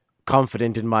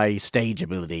confident in my stage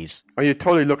abilities. Oh, you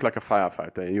totally look like a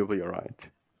firefighter. You'll be all right.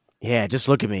 Yeah, just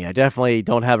look at me. I definitely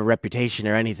don't have a reputation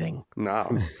or anything.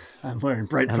 No. I'm wearing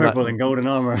bright I'm purple not- and golden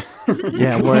armor.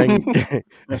 Yeah, I'm wearing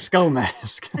a skull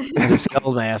mask. a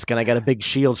skull mask, and I got a big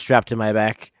shield strapped to my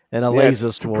back and a Yeah, laser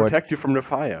it's to sword. protect you from the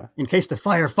fire. In case the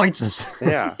fire fights us.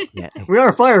 Yeah. Yeah. We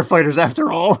are firefighters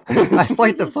after all. I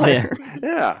fight the fire.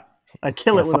 Yeah. I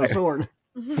kill it with Fire. a sword.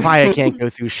 Fire can't go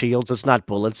through shields. It's not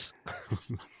bullets.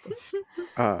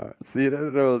 See,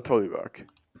 that will totally work.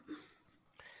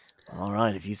 All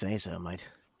right, if you say so, mate.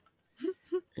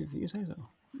 If you say so.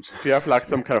 Do you have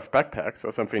some kind of backpacks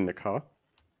or something in the car?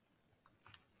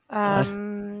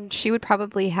 She would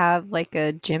probably have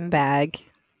a gym bag.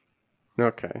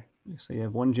 Okay. So you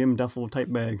have one Jim Duffel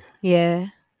type bag. Yeah. You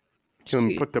can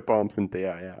She, put the bombs in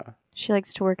there, yeah. she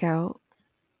likes to work out.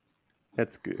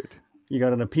 That's good. You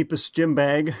got an Apepus gym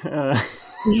bag.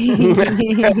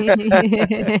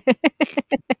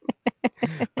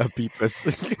 A peepus.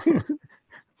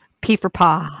 P for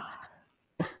paw.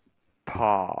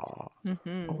 Paw.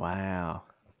 Mm-hmm. Wow.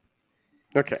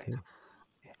 Okay.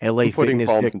 LA I'm putting Fitness.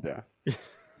 bombs in there.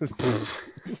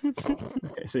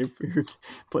 Okay, so you're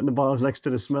putting the bombs next to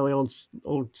the smelly old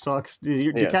socks. Do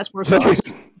Yes. cats wear socks?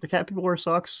 Do cat people wear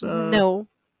socks? No.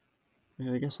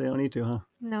 Yeah, I guess they don't need to, huh?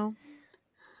 No.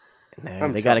 No,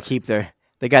 I'm they got to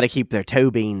jealous. keep their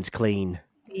toe beans clean.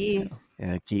 Yeah.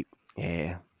 Yeah.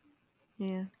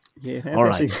 Yeah. Yeah. All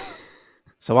right.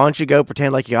 So why don't you go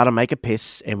pretend like you got to make a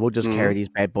piss, and we'll just carry Mhm. these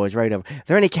bad boys right over. Are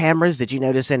there any cameras? Did you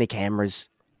notice any cameras?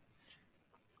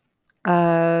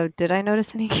 Did I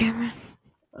notice any cameras?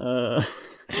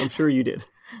 I'm sure you did.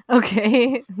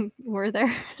 Okay. Were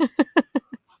there?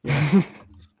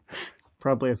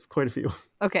 Probably quite a few.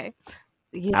 Okay.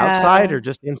 Yeah. Outside or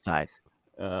just inside?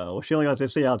 Well, she only got to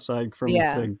see outside from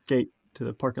Yeah. the gate to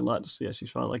the parking lot. Yeah, she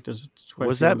saw like there's quite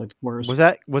Was a few that- on the corners. Was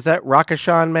that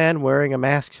Rakashan man wearing a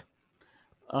mask?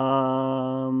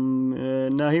 No,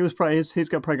 he was probably he's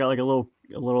probably got like a little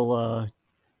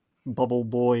bubble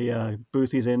boy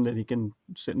booth he's in that he can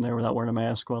sit in there without wearing a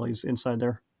mask while he's inside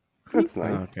there. That's Oh,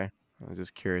 nice. okay. I was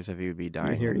just curious if he would be You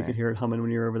dying. could hear it humming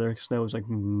when you're over there. Snow was like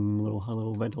a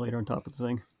little ventilator on top of the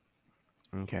thing.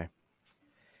 Okay.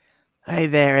 Hey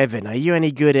there, Evan. Are you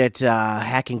any good at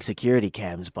hacking security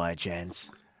cams by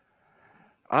chance?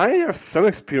 I have some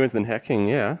experience in hacking,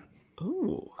 yeah.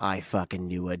 Ooh. I fucking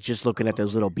knew it. Just looking at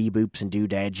those little bee-boops and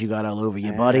doodads you got all over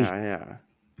you, buddy. Yeah.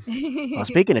 Well,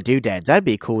 speaking of doodads, that'd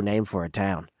be a cool name for a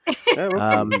town.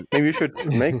 Maybe you should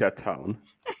make that town.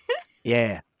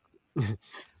 Yeah.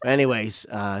 Anyways,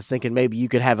 I was thinking maybe you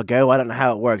could have a go. I don't know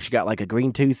how it works. You got like a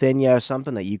green tooth in you or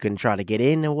something that you can try to get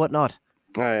in and whatnot?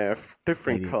 I have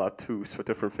different Maybe. color tools for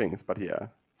different things, but yeah.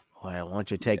 Well, why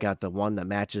don't you take out the one that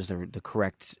matches the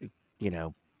correct,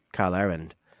 color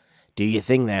and do your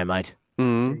thing there, mate.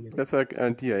 That's like an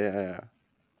idea, yeah.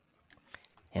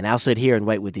 And I'll sit here and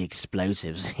wait with the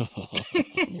explosives.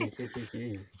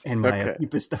 And my Okay.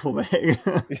 deepest duffel bag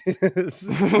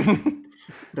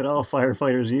that all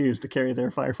firefighters use to carry their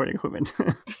firefighting equipment.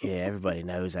 Yeah, everybody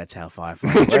knows that's how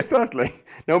firefighters work. Exactly.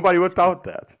 Nobody would doubt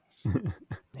that.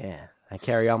 Yeah, I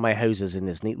carry all my hoses in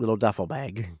this neat little duffel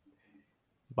bag.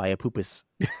 By a poopus.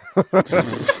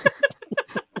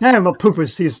 Damn, a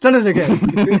poopus, he's done it again.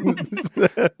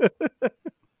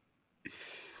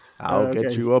 I'll get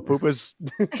Okay, you a poopus.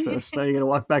 So now you're gonna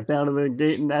walk back down to the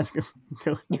gate and ask him.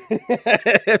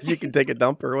 If you can take a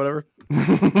dump or whatever.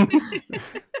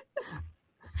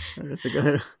 That's a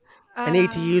good. I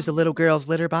need to use a little girl's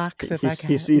litter box if I can.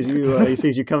 He sees you. He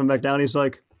sees you coming back down. He's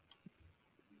like,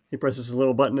 he presses his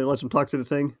little button and lets him talk to the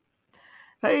thing.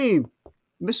 Hey,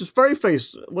 Mrs.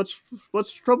 Furryface, what's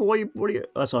the trouble? What are you?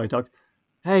 That's how he talked.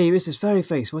 Hey, Mrs.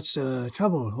 Furryface, what's the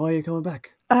trouble? Why are you coming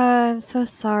back? I'm so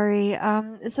sorry.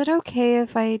 Is it okay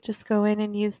if I just go in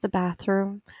and use the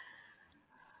bathroom?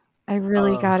 I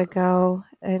really gotta go,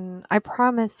 and I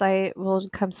promise I will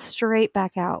come straight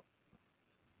back out.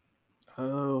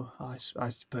 Oh, I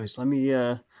suppose. Let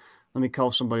me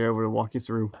call somebody over to walk you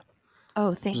through.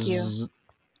 Oh, thank you. Zzz.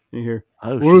 You hear?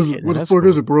 Oh, What is shit, it? What the that's fuck cool.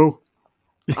 is it, bro?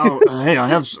 Oh, hey, I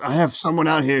have someone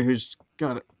out here who's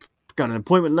got an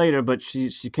appointment later, but she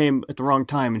came at the wrong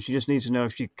time, and she just needs to know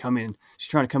if she can come in. She's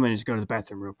trying to come in and just go to the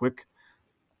bathroom real quick.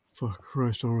 Fuck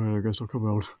Christ! All right, I guess I'll come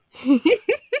out.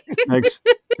 Thanks,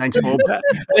 Bob. I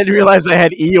didn't realize I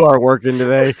had ER working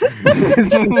today.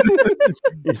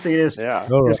 You see this? Yeah.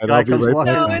 All This guy comes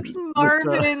walking. No, in. it's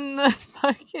Marvin, the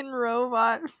fucking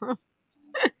robot from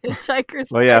Hitchhiker's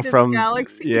Well, yeah, Guide to the from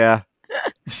Galaxy. yeah.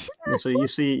 And so you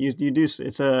see, you do.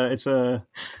 It's a.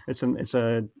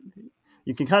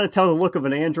 You can kind of tell the look of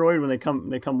an android when they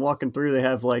come walking through. They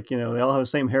have like they all have the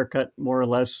same haircut more or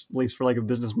less, at least for like a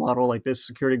business model like this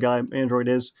security guy android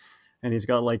is, and he's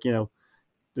got like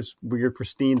this weird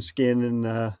pristine skin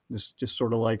and this just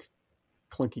sort of like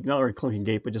clunky, not really clunky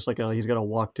gait, but just like he's got a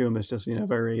walk to him. It's just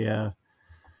very what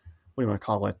do you want to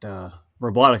call it?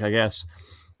 Robotic, I guess.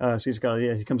 So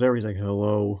he comes over. He's like,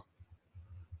 "Hello,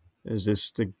 is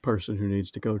this the person who needs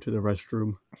to go to the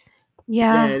restroom?"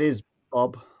 Yeah. Yeah, it is,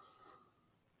 Bob.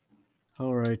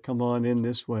 All right, come on in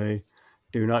this way.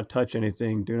 Do not touch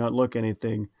anything. Do not look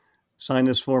anything. Sign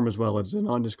this form as well. It's a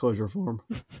non-disclosure form.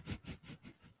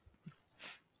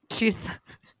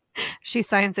 She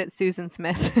signs it, Susan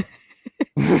Smith.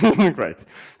 Great.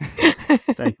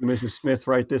 Thank you, Mrs. Smith.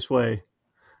 Right this way.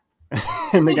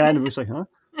 And the guy in the booth's like, "Huh?"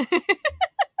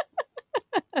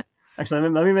 Actually,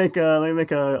 let me make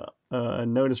a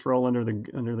notice roll under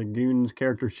the goon's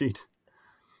character sheet.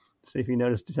 See if he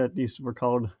noticed that these were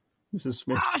called Mrs.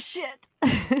 Smith. Oh shit!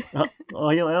 No,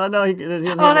 he doesn't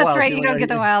have Oh, a that's wild, right. so You don't get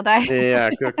the wild eye. Yeah,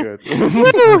 good.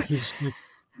 He's like,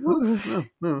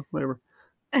 no, whatever.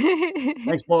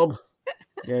 Thanks, Bob.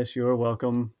 Yes, you're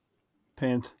welcome.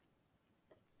 Pant.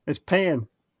 It's Pan.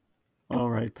 All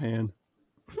right, Pan.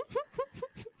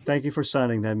 Thank you for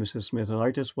signing that, Mrs. Smith.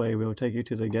 Right this way. We will take you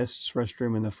to the guest's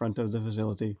restroom in the front of the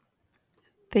facility.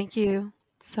 Thank you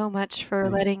so much for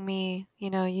letting me,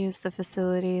 use the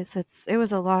facilities. It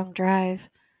was a long drive.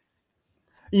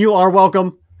 You are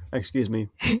welcome. Excuse me.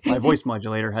 My voice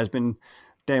modulator has been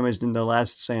damaged in the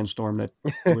last sandstorm that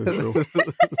blew through,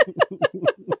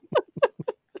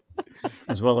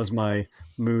 as well as my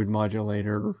mood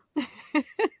modulator.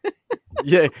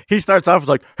 Yeah, he starts off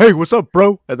like, "Hey, what's up,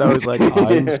 bro?" And I was like,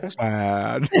 "I'm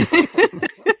sad."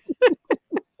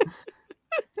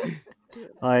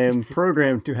 I am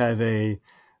programmed to have a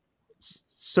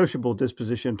sociable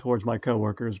disposition towards my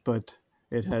coworkers, but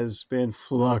it has been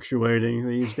fluctuating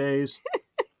these days.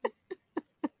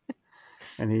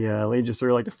 And he leads us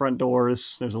through like the front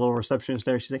doors. There's a little receptionist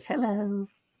there. She's like, "Hello,"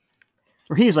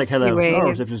 or he's like, "Hello." Not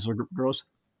all receptionists are girls,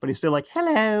 but he's still like,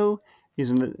 "Hello." He's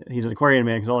an Aquarian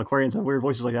man because all Aquarians have weird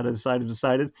voices like that. Decided.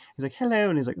 He's like, "Hello,"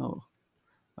 and he's like, "Oh,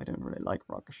 I don't really like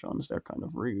Rakashans. They're kind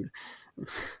of rude."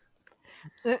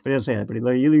 But he doesn't say that. But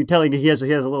you tell he has a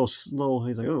little.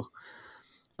 He's like, "Oh."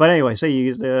 But anyway, so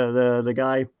the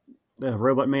guy, the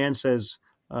robot man says,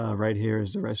 "Right here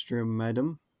is the restroom,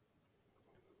 madam."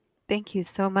 Thank you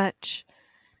so much.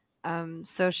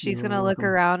 So she's You're gonna look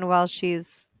welcome. around while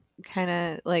she's kind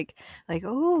of like,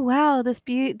 oh wow, this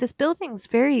building's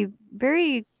very,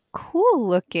 very cool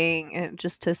looking, and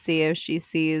just to see if she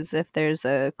sees if there's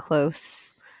a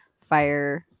close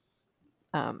fire.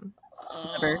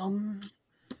 Lever.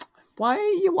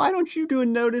 Why don't you do a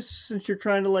notice since you're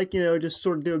trying to like just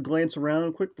sort of do a glance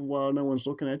around quick while no one's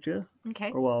looking at you,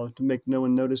 Okay. or while to make no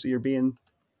one notice that you're being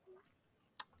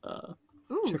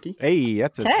Ooh. tricky. Hey,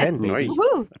 that's a 10, baby. Nice.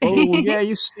 Woohoo. Oh yeah,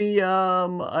 you see,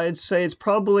 I'd say it's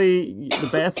probably the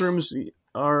bathrooms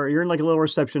you're in like a little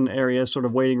reception area, sort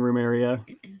of waiting room area,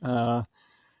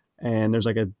 and there's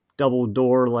like a double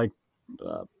door, like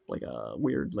a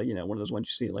weird, like one of those ones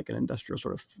you see like an industrial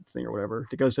sort of thing or whatever.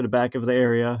 That goes to the back of the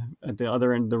area at the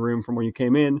other end of the room from where you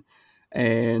came in,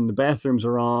 and the bathrooms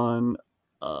are on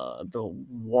the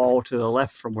wall to the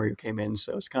left from where you came in,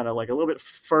 so it's kind of like a little bit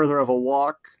further of a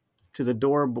walk to the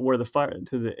door, but where to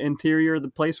the interior of the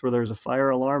place where there's a fire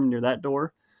alarm near that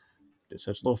door.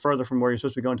 So it's a little further from where you're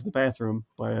supposed to be going to the bathroom.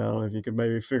 But I don't know if you could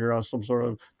maybe figure out some sort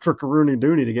of trickeroony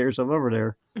doony to get yourself over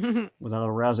there without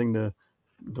arousing the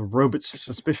robot's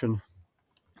suspicion.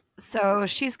 So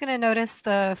she's gonna notice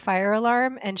the fire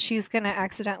alarm, and she's gonna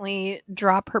accidentally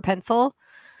drop her pencil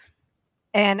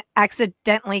and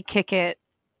accidentally kick it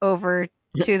over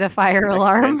to the fire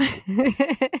alarm.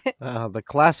 The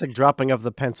classic dropping of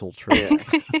the pencil trick.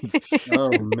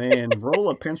 Oh man, roll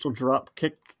a pencil drop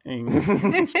kicking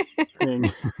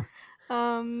thing.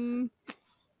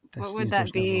 What would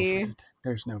that be?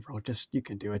 There's no roll. Just you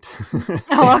can do it.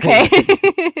 Oh,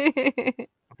 okay.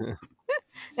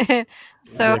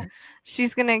 So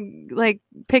she's gonna like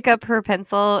pick up her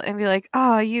pencil and be like,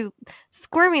 "Oh, you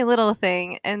squirmy little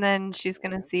thing," and then she's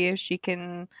gonna see if she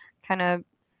can kind of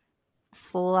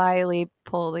slyly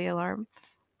pull the alarm.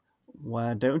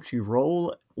 Why don't you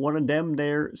roll one of them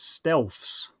there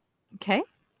stealths? Okay.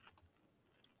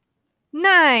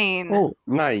 9. Oh,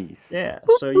 Nice. yeah.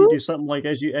 So you do something like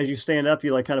as you stand up,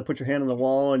 you like kind of put your hand on the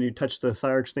wall and you touch the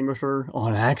fire extinguisher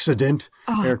on accident.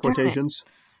 Oh, Air darn it. quotations.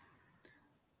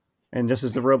 And just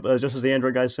as the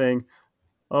android guy's saying,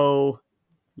 "Oh,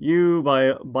 you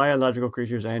biological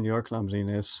creatures and your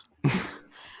clumsiness."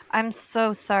 I'm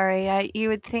so sorry. You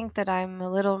would think that I'm a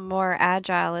little more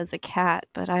agile as a cat,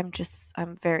 but I'm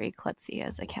very klutzy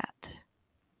as a cat.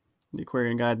 The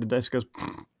Aquarian guy at the desk goes,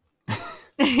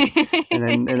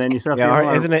 and then you set up the Yeah,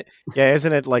 alarm. isn't it? Yeah,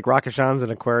 isn't it like Rakashans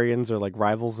and Aquarians are like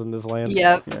rivals in this land?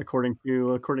 Yep. Yeah, according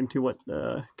to what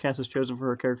Cass has chosen for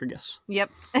her character guess.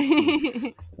 Yep.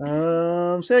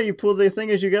 So you pull the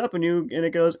thing as you get up, and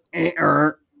it goes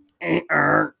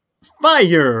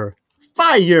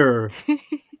fire,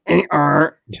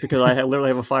 because I literally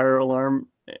have a fire alarm,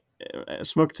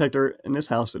 smoke detector in this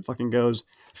house that fucking goes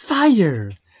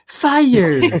fire. So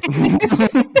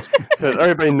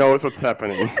everybody knows what's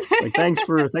happening. Like thanks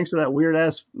for that weird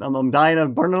ass. I'm dying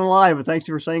of burning alive, but thanks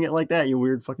for saying it like that, you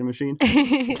weird fucking machine.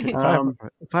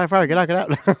 Fire, get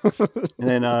out.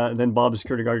 And then Bob's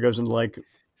security guard goes into like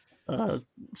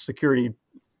security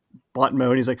bot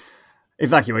mode. He's like,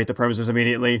 "Evacuate the premises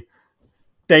immediately.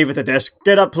 Dave at the desk,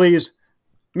 get up, please.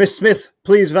 Miss Smith,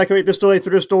 please evacuate this door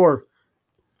through this door."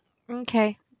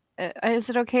 Okay. Is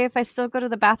it okay if I still go to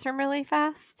the bathroom really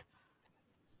fast?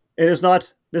 It is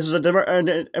not. This is an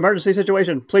emergency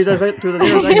situation. Please exit to the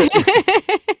nearest exit.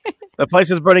 The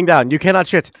place is burning down. You cannot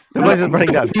shit. The place is burning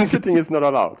down. Shitting is not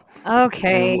allowed.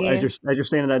 Okay. And as you're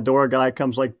standing at that door, a guy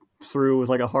comes like through with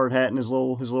like a hard hat and his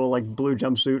little like blue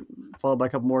jumpsuit, followed by a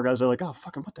couple more guys. They're like, "Oh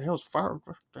fucking, what the hell's fire?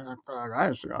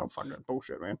 Oh fucking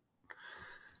bullshit, man."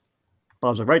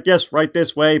 Bob's like, right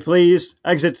this way, please.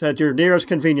 Exit at your nearest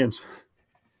convenience."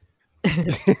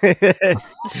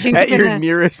 She's At your gonna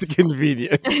nearest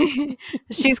convenience.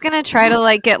 she's gonna try to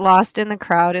like get lost in the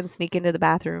crowd and sneak into the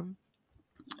bathroom.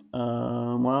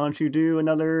 Why don't you do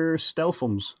another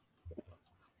stealthums?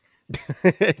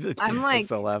 I'm I like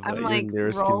still laugh at I'm your like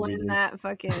nearest rolling convenience. that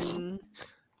fucking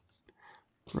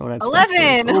Roll that stealth first.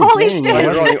 11. Oh, Holy dang, Oh, you're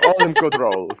shit. rolling all them good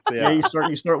rolls. Yeah, Yeah.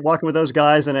 you start walking with those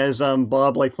guys, and as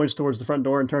Bob like points towards the front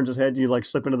door and turns his head, you like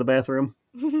slip into the bathroom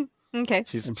Okay.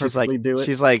 and perfectly do it.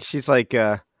 She's like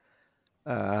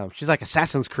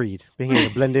Assassin's Creed, being able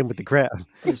to blend in with the crowd.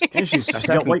 And she's got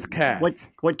Assassin's cat.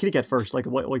 white kitty cat first, like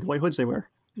white hoods they wear.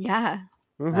 Yeah.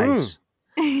 Mhm. Nice.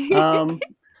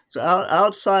 So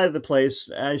outside of the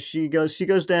place, as she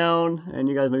goes down, and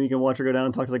you guys maybe you can watch her go down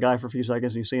and talk to the guy for a few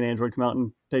seconds. And you see an android come out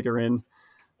and take her in.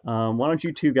 Why don't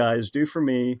you two guys do for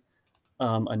me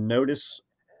a notice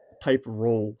type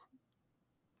roll?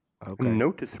 Okay.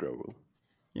 Notice roll.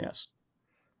 Yes.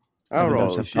 I'll Evan roll.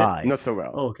 does a Shit, 5. not so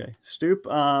well. Oh, okay. Stoop.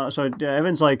 So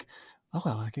Evan's like, oh,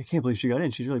 well, I can't believe she got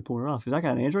in. She's really pulling it off. Is that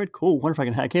guy an android? Cool. Wonder if I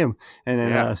can hack him. And then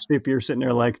Yeah. Stoop, you're sitting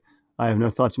there like, I have no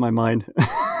thoughts in my mind.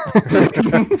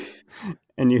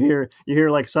 And you hear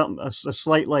like a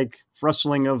slight like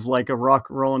rustling of like a rock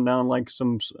rolling down like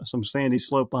some sandy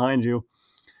slope behind you.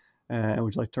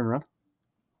 Would you like to turn around?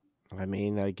 I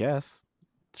mean, I guess.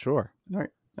 Sure. All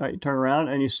right, you turn around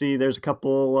and you see there's a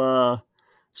couple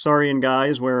Saurian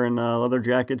guys wearing leather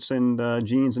jackets and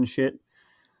jeans and shit.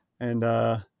 And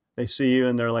they see you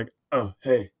and they're like, oh,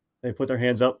 hey. They put their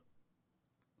hands up.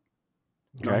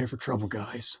 Not here for trouble,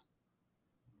 guys.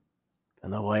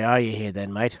 And why are you here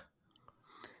then, mate?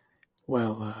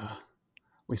 Well,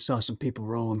 we saw some people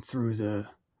rolling through the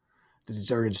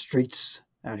deserted streets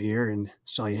out here and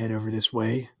saw you head over this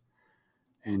way.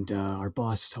 And our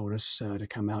boss told us to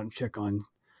come out and check on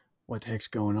what the heck's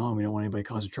going on. We don't want anybody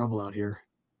causing trouble out here.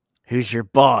 Who's your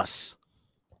boss?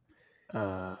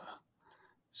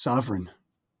 Sovereign.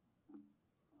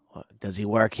 Does he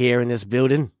work here in this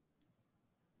building?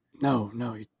 No,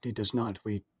 he does not.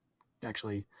 We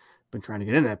actually been trying to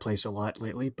get into that place a lot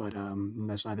lately, but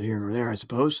that's neither here nor there, I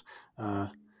suppose.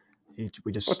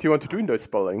 We just. What do you want to do in those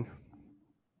spelling?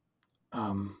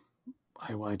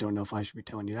 I don't know if I should be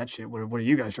telling you that shit. What are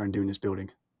you guys trying to do in this building?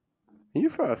 You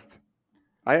first.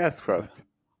 I asked first.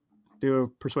 Do a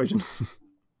persuasion.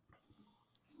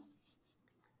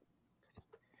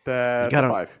 That's gotta-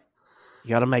 a 5. You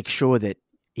got to make sure that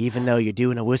even though you're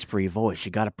doing a whispery voice,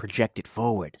 you got to project it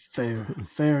forward.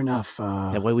 Fair enough.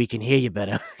 That way we can hear you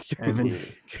better. Evan,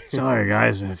 Yes. sorry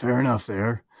guys, fair enough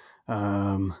there.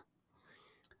 Well,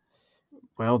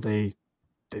 they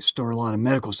store a lot of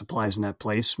medical supplies in that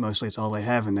place. Mostly it's all they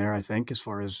have in there, I think, as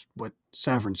far as what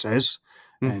Savern says.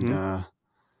 Mhm. And,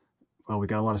 well, we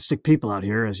got a lot of sick people out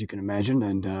here, as you can imagine.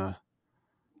 And,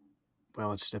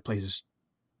 well, that place is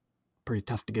pretty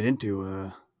tough to get into.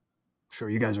 I'm sure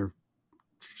you guys are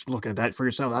looking at that for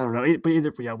yourself. I don't know.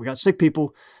 But yeah, we got sick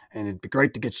people, and it'd be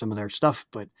great to get some of their stuff,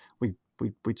 but we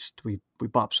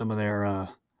bop some of their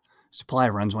supply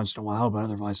runs once in a while. But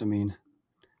otherwise, I mean,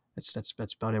 that's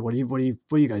about it. What are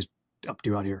you guys up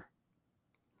to out here?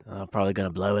 Probably going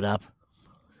to blow it up.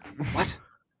 What?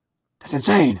 That's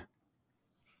insane.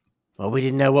 Well, we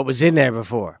didn't know what was in there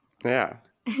before. Yeah.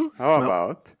 How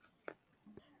about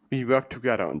we work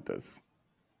together on this?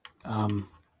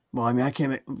 Well, I mean, I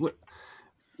can't.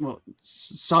 Well,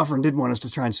 Sovereign did want us to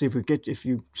try and see if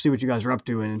you see what you guys are up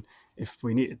to, and if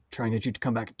we need to try and get you to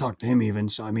come back and talk to him, even.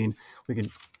 So, I mean, we could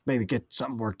maybe get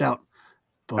something worked out.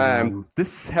 But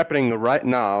This is happening right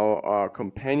now. Our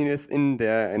companion is in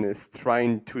there and is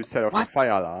trying to set off What? the fire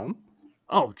alarm.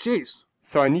 oh, jeez.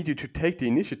 So I need you to take the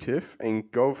initiative and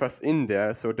go with us in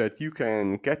there so that you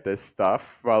can get this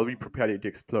stuff while we prepare the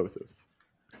explosives.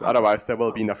 Because otherwise there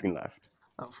will be nothing left.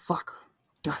 Oh, fuck.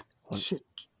 God, shit.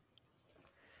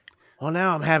 Well,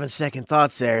 now I'm having second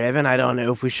thoughts there, Evan. I don't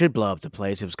know if we should blow up the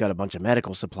place if it's got a bunch of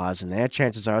medical supplies in there.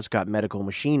 Chances are it's got medical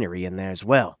machinery in there as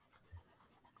well.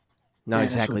 Not Yeah,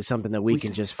 that's exactly what something that we we can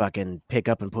think. just fucking pick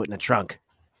up and put in a trunk.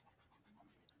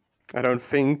 I don't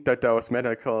think that those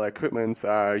medical equipments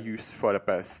are used for the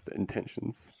best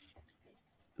intentions.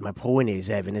 My point is,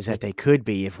 Evan, is that they could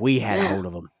be if we had Yeah. hold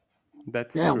of them.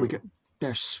 That's Yeah, true. we could.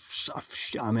 There's.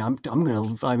 I mean, I'm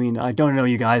gonna. I mean, I don't know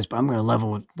you guys, but I'm gonna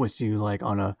level with you like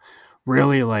on a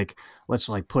really like. Let's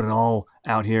like put it all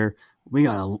out here. We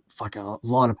got a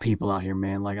lot of people out here,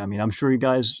 man. Like, I mean, I'm sure you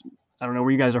guys. I don't know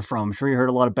where you guys are from. I'm sure you heard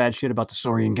a lot of bad shit about the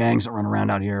Saurian gangs that run around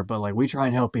out here. But like, we try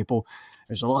and help people.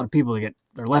 There's a lot of people that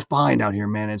they're left behind out here,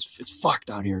 man. It's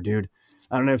fucked out here, dude.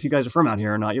 I don't know if you guys are from out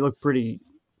here or not. You look pretty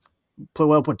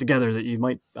well put together. That you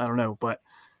might. I don't know, but.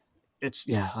 I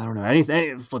don't know,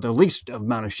 anything for the least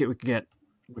amount of shit we could get,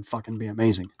 would fucking be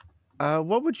amazing.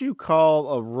 What would you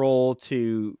call a roll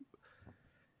to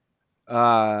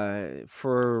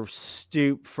for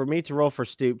me to roll for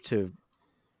Stoop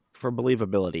for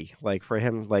believability, like for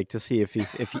him, like to see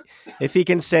if he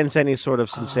can sense any sort of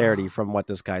sincerity from what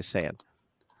this guy's saying.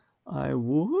 I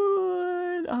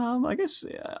would. I guess.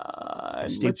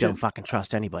 Stoop don't fucking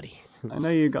trust anybody. I know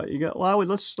you got. Well,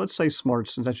 let's say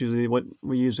smarts, since that's usually what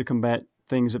we use to combat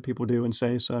things that people do and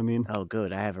say. So I mean. Oh,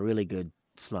 good. I have a really good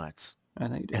smarts. I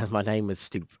know you do. My name is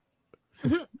Stoop.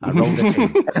 I rolled a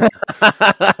 2.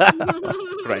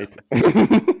 Right.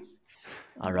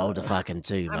 I rolled a fucking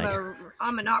 2, mate.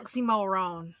 I'm an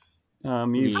oxymoron.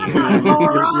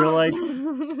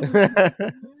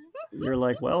 You're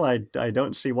like, well, I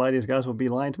don't see why these guys would be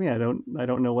lying to me. I don't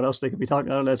know what else they could be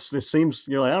talking about. This seems,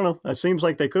 you're like, I don't know. That seems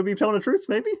like they could be telling the truth,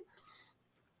 maybe.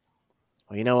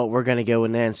 Well, you know what? We're gonna go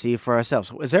in there and see for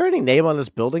ourselves. Is there any name on this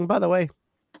building, by the way? It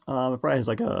probably has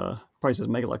probably says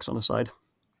Megalex on the side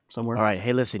somewhere. All right.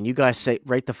 Hey, listen, you guys say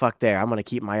right the fuck there. I'm gonna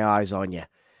keep my eyes on you.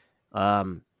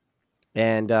 And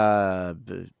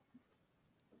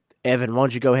Evan, why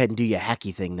don't you go ahead and do your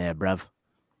hacky thing there, bruv?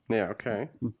 Yeah, okay.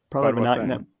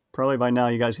 Probably by now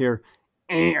you guys hear,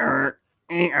 fire.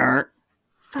 I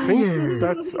think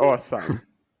that's awesome.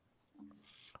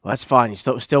 Well, that's fine. You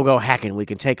still go hacking. We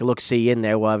can take a look-see in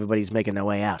there while everybody's making their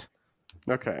way out.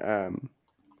 Okay,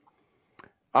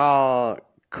 I'll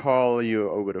call you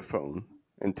over the phone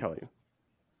and tell you.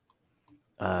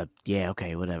 Yeah,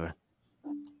 okay, whatever.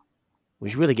 We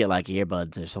should really get like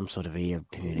earbuds or some sort of ear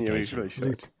communication. Yeah, we really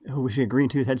should. Oh, we should get green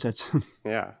tooth headsets.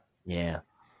 Yeah. Yeah.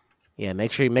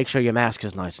 Make sure your mask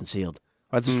is nice and sealed.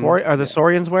 Are the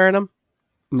Saurians wearing them?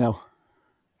 No.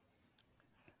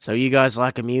 So you guys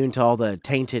like immune to all the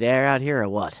tainted air out here, or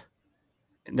what?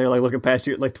 They're like looking past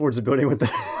you, like towards the building with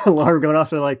the alarm going off.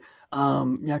 They're like,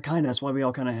 yeah, kind of. That's why we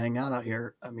all kind of hang out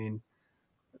here. I mean,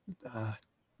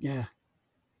 yeah.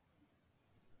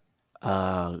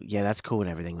 Yeah, that's cool and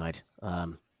everything, mate.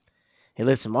 Hey,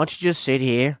 listen, why don't you just sit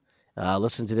here,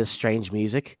 listen to this strange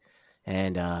music,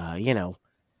 and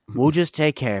we'll just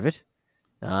take care of it,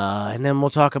 and then we'll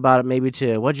talk about it maybe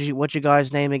to what's your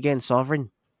guy's name again,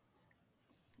 Sovereign?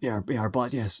 Yeah, our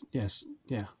boss. Yes,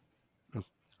 yeah.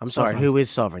 I'm sorry. Who is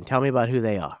Sovereign? Tell me about who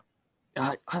they are.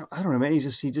 I don't know, man.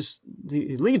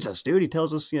 He leads us, dude. He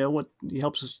tells us, what he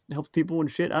helps people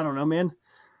and shit. I don't know, man.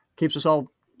 Keeps us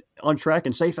all on track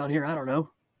and safe out here. I don't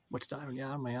know. What's time? Yeah,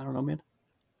 I don't know, man.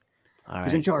 All right,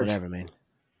 he's in charge. Whatever, man.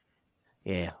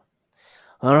 Yeah.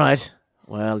 All right.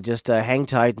 Well, just hang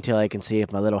tight until I can see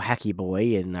if my little hacky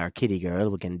boy and our kitty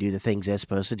girl can do the things they're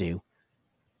supposed to do.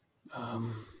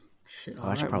 Shit.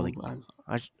 I should probably call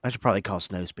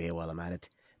Snowspear while I'm at it.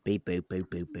 Beep boop boop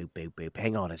boop boop boop boop.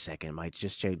 Hang on a second, mate.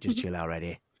 Just chill out right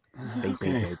here. Beep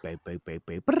Okay. boop boop boop boop boop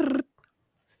boop. Brrr.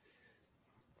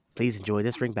 Please enjoy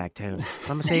this ringback tone.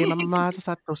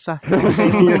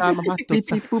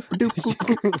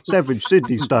 Savage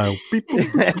Sydney style. Beep,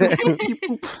 boop, beep,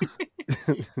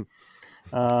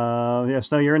 boop.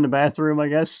 Yes, no, you're in the bathroom, I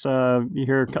guess. You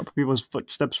hear a couple people's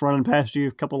footsteps running past you,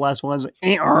 a couple last ones.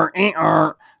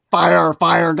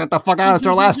 Fire, get the fuck out, it's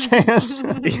their last chance.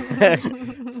 And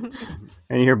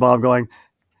you hear Bob going,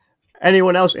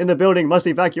 anyone else in the building must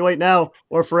evacuate now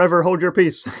or forever hold your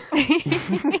peace.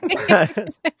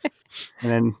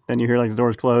 And then you hear like the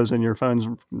doors close and your phone's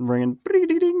ringing.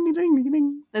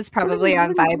 That's probably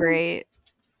on vibrate.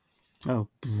 Oh,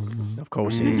 Of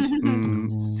course it is.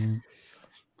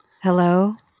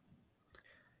 Hello?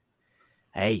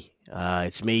 Hey,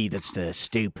 it's me. That's the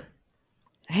Stoop.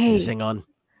 Hey, Sing on.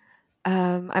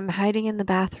 I'm hiding in the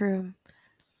bathroom.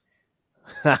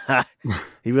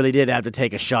 You really did have to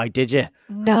take a shite, did you?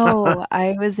 No,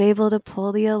 I was able to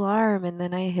pull the alarm and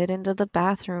then I hid into the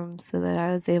bathroom so that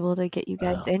I was able to get you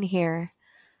guys in here.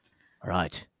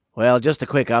 Right. Well, just a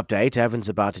quick update. Evan's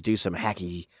about to do some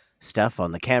hacky stuff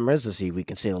on the cameras to see if we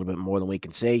can see a little bit more than we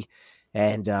can see.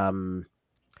 And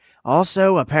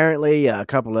also, apparently, a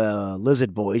couple of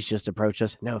lizard boys just approached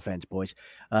us. No offense, boys.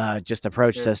 Just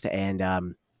approached us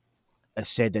and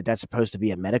said that that's supposed to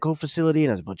be a medical facility and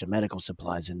there's a bunch of medical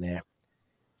supplies in there.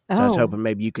 So I was hoping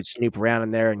maybe you could snoop around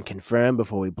in there and confirm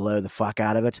before we blow the fuck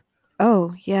out of it.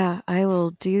 Oh, yeah, I will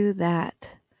do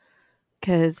that.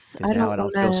 Because I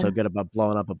don't feel so good about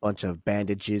blowing up a bunch of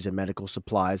bandages and medical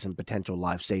supplies and potential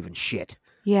life-saving shit.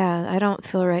 Yeah, I don't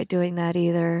feel right doing that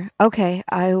either. Okay,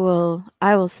 I will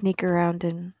sneak around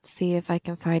and see if I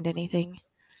can find anything.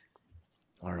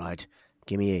 All right.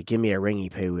 Give me a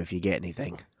ringy poo if you get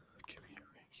anything.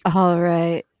 All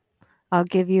right. I'll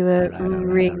give you a All right.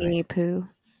 ringy poo.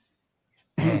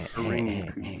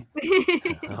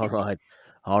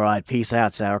 All right. Peace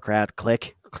out, sauerkraut.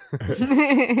 Click.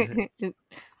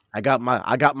 I got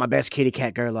my best kitty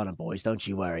cat girl on it, boys. Don't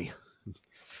you worry.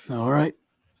 All right.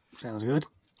 Sounds good.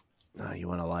 You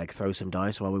want to like throw some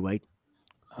dice while we wait?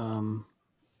 I'm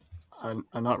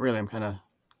not really. I'm kind of.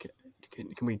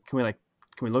 Can we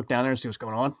look down there and see what's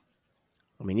going on?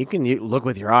 I mean, you can look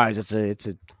with your eyes.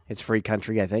 It's free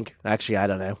country, I think. Actually, I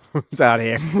don't know. It's out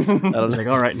here. I don't He's know. like,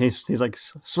 all right. And he's like,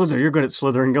 Slither, you're good at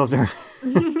slithering. Go up there.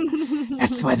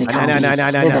 That's why they call me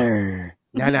Slither.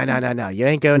 No. You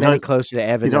ain't going He's any on- closer to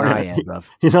Evan he's than I already- am, bruv.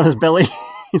 He's on his belly.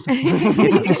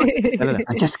 No.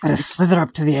 I'm just gonna slither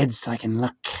up to the edge so I can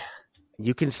look.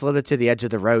 You can slither to the edge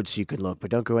of the road so you can look, but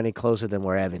don't go any closer than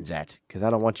where Evan's at, because I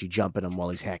don't want you jumping him while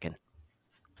he's hacking.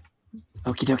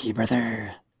 Okie dokie,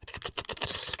 brother.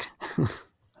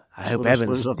 I hope Slither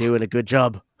Evan's slithers up. doing a good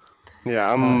job.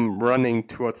 Yeah, I'm running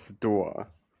towards the door.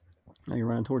 Now you're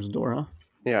running towards the door, huh?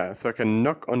 Yeah, so I can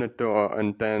knock on the door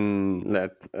and then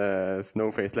let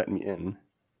Snowface let me in.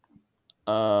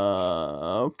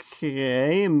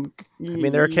 Okay. I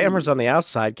mean, there are cameras on the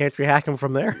outside. Can't you hack him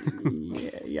from there?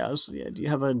 Yes. Yeah. Do you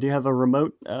have a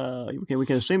remote? We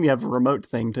can assume you have a remote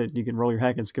thing that you can roll your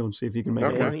hacking skill and see if you can make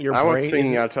it work. Isn't your I was brain-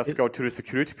 thinking is- I'll just is- go to the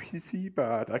security PC,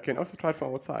 but I can also try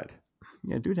from outside.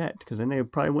 Yeah, do that because then they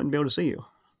probably wouldn't be able to see you.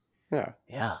 Yeah.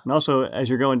 Yeah. And also, as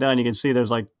you're going down, you can see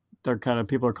there's like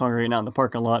people are congregating out in the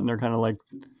parking lot, and they're kind of like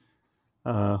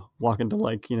walking to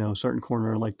like a certain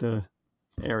corner, like the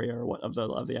area or what of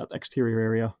the exterior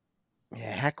area.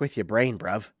 Yeah, hack with your brain,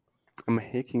 bruv. I'm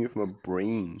hacking with my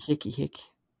brain. Hick.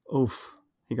 Oof.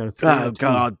 You got a 3 Oh, or 2.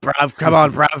 God, bruv. Come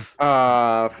on, bruv.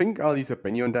 I think I'll use a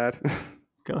penny on that.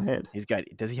 Go ahead.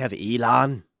 Does he have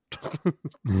Elon?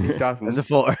 He doesn't. That's a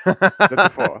 4. That's a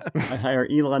 4. I hire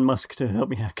Elon Musk to help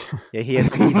me hack. Yeah, he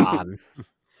has Elon.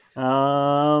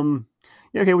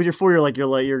 Yeah, okay. With your 4, you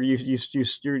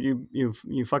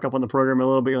fuck up on the program a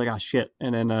little bit. You're like, oh shit,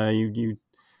 and then you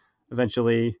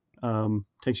eventually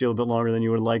takes you a little bit longer than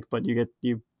you would like, but you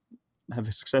have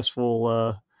a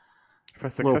successful For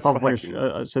little successful pop-up on hacking.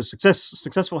 it says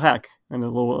successful hack, and the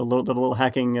little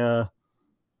hacking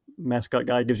mascot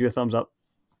guy gives you a thumbs up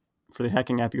for the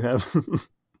hacking app you have.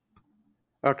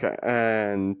 Okay,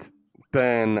 and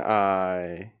then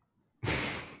I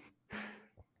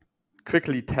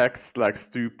quickly text like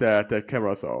Stoop that the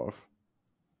camera's off.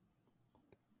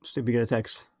 Stupid get a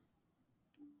text.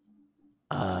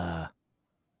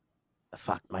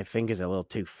 Fuck, my finger's a little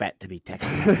too fat to be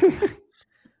texting.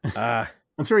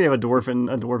 I'm sure you have a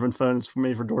dwarven phone. It's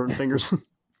made for dwarven fingers.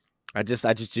 I just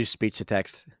do speech to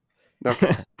text.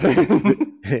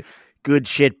 Okay. Good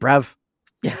shit, bruv.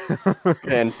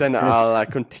 And then I'll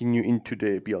continue into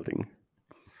the building.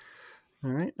 All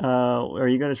right. Are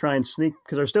you going to try and sneak?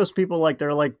 Because there's still people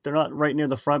they're not right near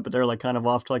the front, but they're like kind of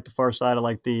off to like the far side of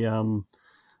like the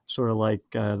sort of like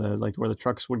where the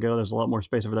trucks would go. There's a lot more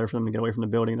space over there for them to get away from the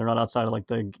building. They're not outside of like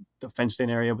the fenced in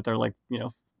area, but they're like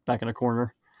back in a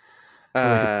corner.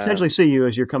 Where they could potentially see you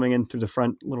as you're coming in through the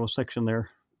front little section there.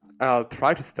 I'll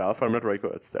try to stealth, but I'm not very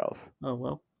good at stealth. Oh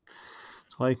well.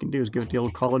 So all you can do is give it the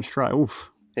old college try.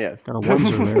 Oof. Yes. Got a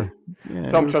oneser there. Yeah.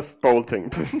 So I'm just bolting.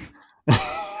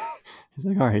 He's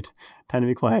like, all right, time to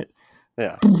be quiet.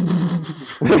 Yeah.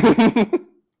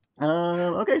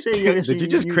 Okay, so Did you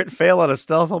just crit fail on a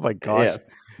stealth? Oh my god. Yes.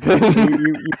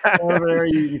 you go over there,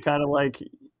 you kind of like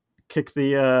kick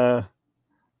the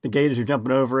gate as you're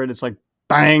jumping over it. It's like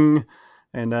bang,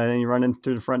 and then you run in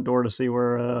through the front door to see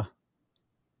where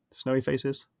Snowy Face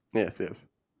is. Yes.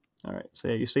 All right, so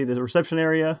you see the reception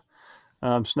area.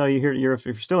 Snow, you hear if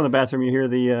you're still in the bathroom, you hear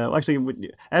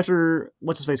the after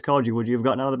what's his face called you, would you have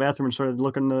gotten out of the bathroom and started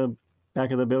looking the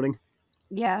back of the building?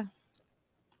 Yeah.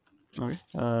 Okay.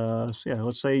 So yeah,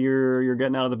 let's say you're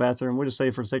getting out of the bathroom. We'll just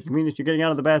say for the sake of convenience, you're getting out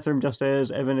of the bathroom just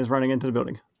as Evan is running into the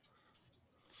building.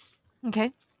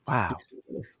 Okay. Wow.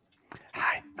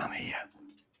 Hi, I'm here.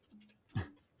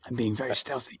 I'm being very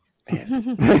stealthy. Yes.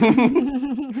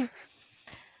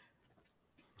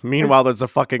 Meanwhile, there's a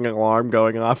fucking alarm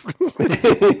going off.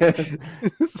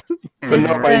 So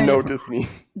nobody noticed me.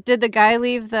 Did the guy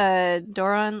leave the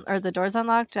doors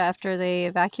unlocked after they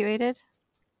evacuated?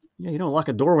 Yeah, you don't lock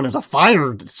a door when there's a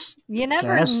fire. You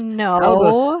never Gas?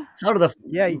 know. How do the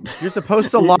Yeah, you're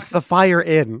supposed to lock the fire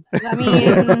in. I mean,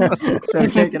 so you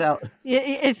can't get out?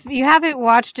 if you haven't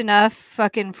watched enough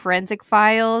fucking forensic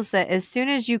files, that as soon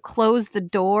as you close the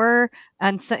door,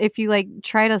 and so if you like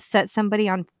try to set somebody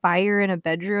on fire in a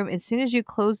bedroom, as soon as you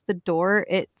close the door,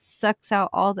 it sucks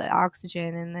out all the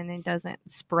oxygen and then it doesn't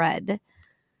spread.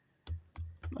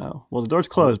 Oh, well, the door's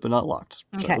closed, but not locked.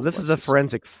 Okay. Well, this is a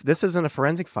forensic. This isn't a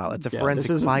forensic file. It's a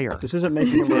forensic fire. This isn't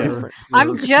making a murder.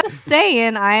 I'm just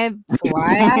saying. That's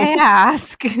why I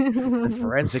ask. A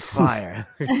forensic fire.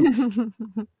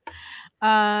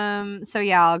 So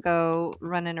yeah, I'll go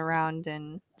running around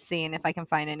and seeing if I can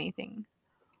find anything.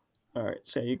 All right,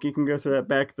 so you can go through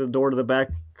the door to the back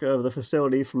of the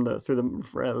facility through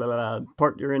the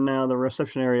part you're in now, the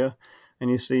reception area, and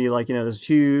you see this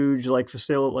huge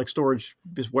facility, storage,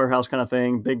 this warehouse kind of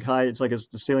thing, big high. It's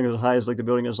the ceiling is as high as the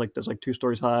building is that's 2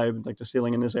 stories high. The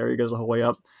ceiling in this area goes the whole way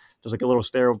up. There's a little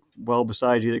stairwell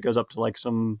beside you that goes up to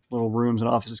some little rooms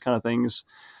and offices kind of things.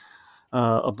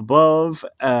 Up above,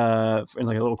 in a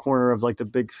little corner of the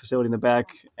big facility in the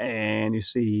back, and you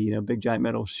see big giant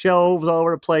metal shelves all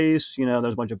over the place.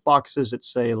 There's a bunch of boxes that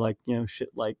say shit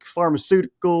like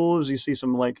pharmaceuticals. You see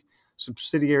some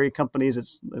subsidiary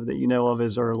companies that you know of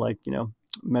are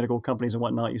medical companies and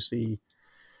whatnot. You see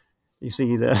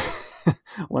the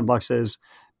one box says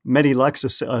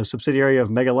Medilux, a subsidiary of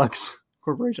Megalux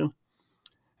Corporation,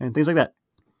 and things like that.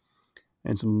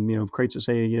 And some, crates that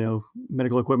say,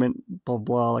 medical equipment, blah,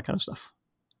 blah, all that kind of stuff.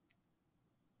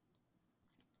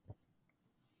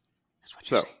 That's what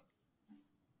you see.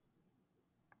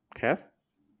 Cass?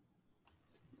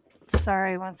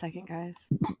 Sorry, 1 second, guys.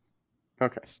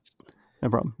 Okay. No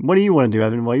problem. What do you want to do,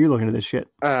 Evan, while you're looking at this shit?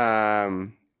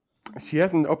 She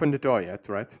hasn't opened the door yet,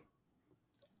 right?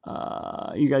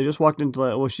 You guys just walked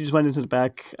into she just went into the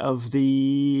back of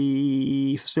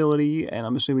the facility, and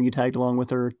I'm assuming you tagged along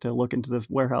with her to look into the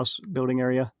warehouse building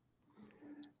area.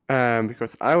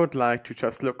 Because I would like to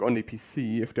just look on the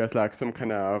PC if there's some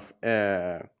kind of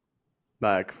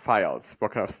files,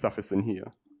 what kind of stuff is in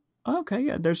here. Okay,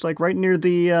 yeah, there's right near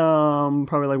the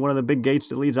probably one of the big gates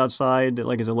that leads outside, that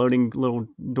is a loading little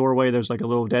doorway. There's a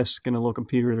little desk and a little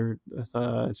computer.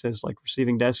 It says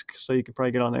receiving desk, so you could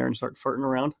probably get on there and start farting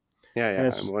around. Yeah,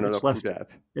 I want to look through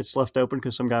that. It's left open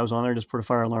because some guy was on there just before the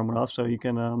fire alarm went off. So you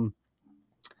can.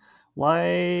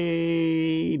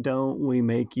 Why don't we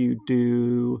make you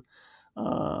do?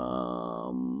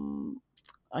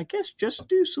 I guess just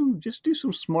do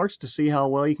some smarts to see how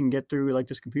well you can get through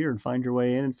this computer and find your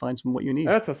way in and find what you need.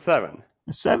 That's a 7.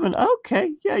 A 7,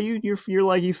 okay, yeah.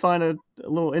 You find a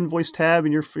little invoice tab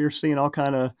and you're seeing all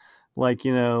kind of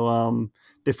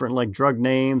different drug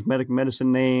names,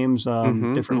 medicine names,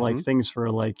 different things for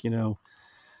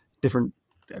different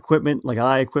equipment,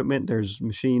 eye equipment. There's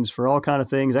machines for all kind of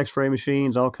things, X-ray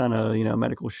machines, all kind of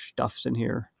medical stuffs in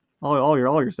here. All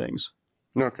your things.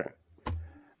 Okay.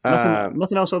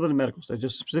 Nothing else other than medical stuff.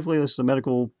 Just specifically, this is a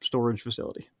medical storage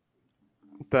facility.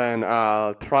 Then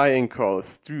I'll try and call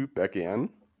Stroop again.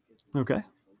 Okay.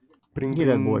 Bring, Give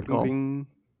that boy a call. bring.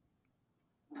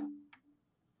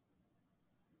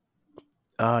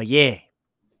 Yeah.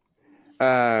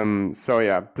 So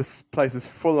yeah, this place is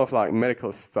full of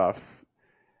medical stuffs,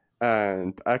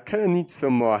 and I kind of need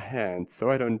some more hands. So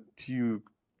why don't you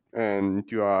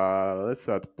and your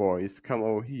lizard boys come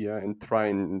over here and try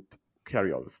and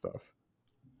carry all the stuff?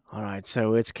 All right,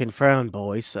 so it's confirmed,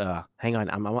 boys. Hang on,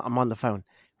 I'm on the phone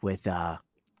with yeah.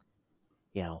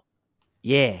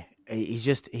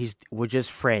 We're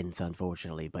just friends,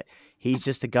 unfortunately, but he's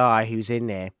just a guy who's in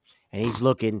there, and he's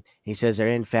looking. He says there,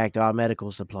 in fact, are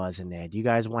medical supplies in there. Do you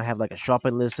guys want to have a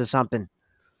shopping list or something?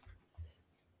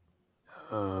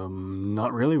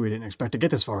 Not really. We didn't expect to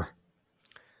get this far.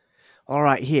 All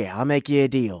right, here, I'll make you a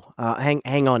deal.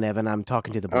 Hang on, Evan. I'm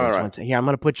talking to the boys. All right. Here, I'm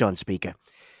going to put you on speaker.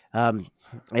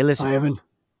 Hey, listen. Hi, Evan.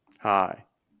 Hi.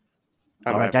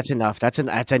 All right, that's enough. That's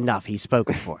enough. He's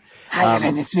spoken for. Hi,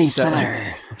 Evan. It's me,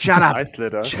 Slither. Shut up. Hi,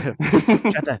 Slither.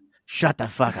 Shut the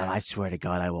fuck up. I swear to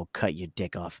God, I will cut your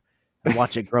dick off and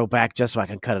watch it grow back just so I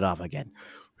can cut it off again.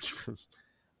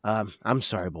 I'm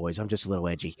sorry, boys. I'm just a little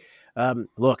edgy.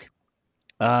 Look,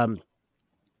 there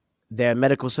are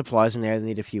medical supplies in there that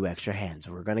need a few extra hands.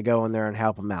 We're going to go in there and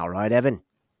help them out, right, Evan?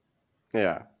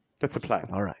 Yeah, that's the plan.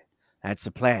 All right. That's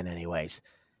the plan, anyways.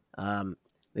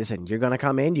 Listen, you're going to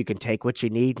come in. You can take what you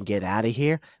need and get out of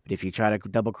here. But if you try to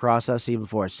double-cross us even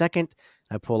for a second,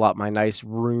 I pull out my nice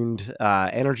runed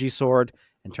energy sword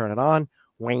and turn it on.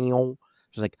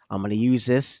 Just I'm going to use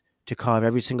this to carve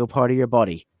every single part of your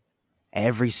body.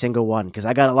 Every single one. Because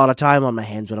I got a lot of time on my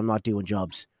hands when I'm not doing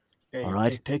jobs. Hey, all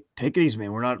right? Take it easy,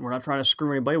 man. We're not trying to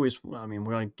screw anybody. We're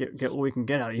going to get what we can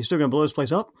get out of it. You still going to blow this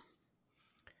place up?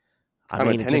 I'm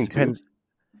mean, it just depends.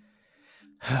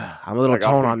 I'm a little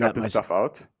torn on that. Cut the stuff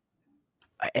out.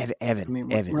 Evan, we're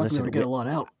not listen. going to get a lot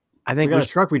out. I think we got a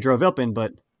truck we drove up in,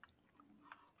 but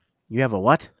you have a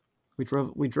what?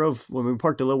 We drove when we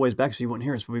parked a little ways back so you wouldn't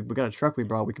hear us. We got a truck we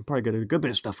brought. We can probably get a good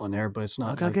bit of stuff on there, but it's not.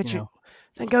 I'll go like, get you know.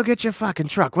 Then go get your fucking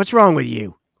truck. What's wrong with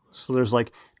you? So there's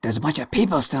a bunch of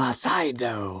people still outside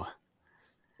though.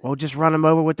 Well, just run them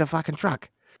over with the fucking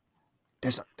truck.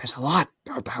 There's a lot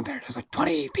down there. There's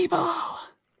 20 people.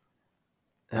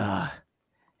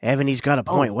 Evan, he's got a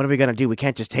point. What are we gonna do? We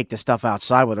can't just take the stuff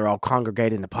outside where they're all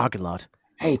congregated in the parking lot.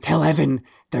 Hey, tell Evan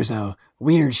there's a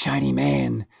weird shiny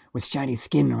man with shiny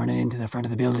skin running into the front of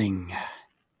the building.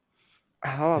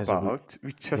 How about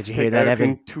we just you take hear that,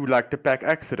 everything Evan? to the back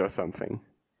exit or something?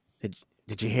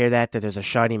 Did you hear that? That there's a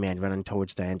shiny man running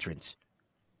towards the entrance.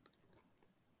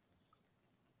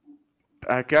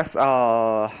 I guess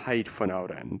I'll hide for now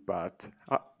then, but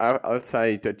I'll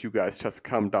say that you guys just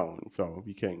come down so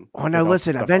we can. Oh no!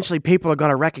 Listen. Eventually, people are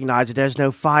gonna recognize that there's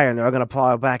no fire, and they're gonna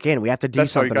pile back in. We have to do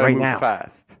That's something how you right gotta now. move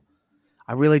fast.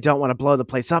 I really don't want to blow the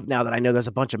place up now that I know there's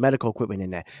a bunch of medical equipment in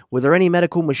there. Were there any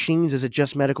medical machines? Or is it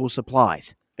just medical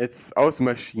supplies? It's also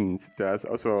machines. There's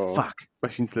also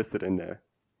machines listed in there.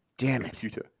 Damn it!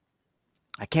 Computer.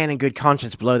 I can't in good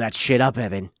conscience blow that shit up,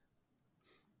 Evan.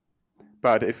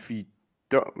 But if we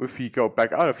go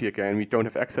back out of here again, we don't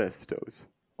have access to those.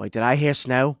 Wait, did I hear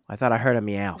Snow? I thought I heard a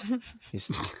meow. Is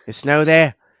Snow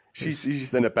there?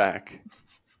 She's in the back.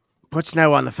 Put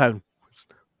Snow on the phone.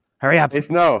 Hurry up. Hey,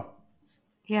 Snow.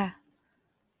 Yeah.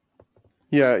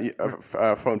 Yeah,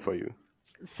 phone for you.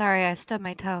 Sorry, I stubbed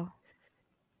my toe.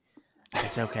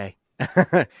 It's okay.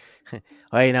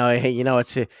 Well,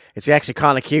 it's actually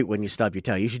kind of cute when you stub your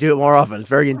toe. You should do it more often. It's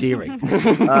very endearing.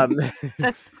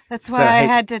 That's why I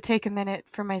had to take a minute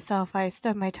for myself. I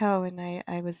stubbed my toe and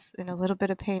I was in a little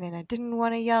bit of pain and I didn't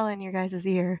want to yell in your guys'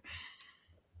 ear.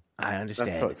 I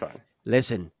understand. That's totally fine.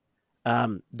 Listen,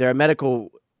 there are medical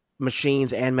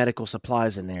machines and medical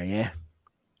supplies in there, yeah?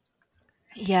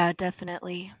 Yeah,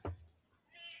 definitely.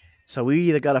 So we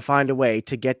either got to find a way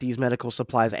to get these medical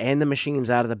supplies and the machines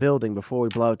out of the building before we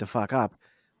blow it the fuck up,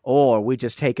 or we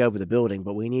just take over the building,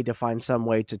 but we need to find some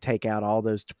way to take out all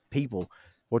those people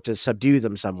or to subdue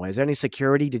them some way. Is there any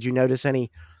security? Did you notice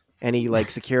any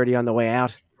security on the way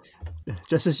out? He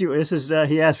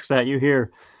asks that, you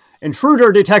hear,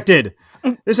 "Intruder detected.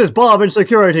 This is Bob in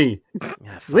security.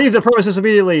 Leave the premises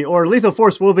immediately or lethal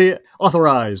force will be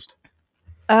authorized."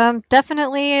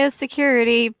 Definitely is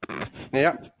security.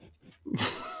 Yeah.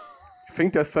 I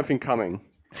think there's something coming.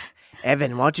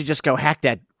 Evan, why don't you just go hack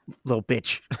that little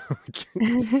bitch?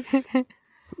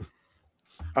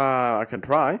 I can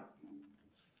try.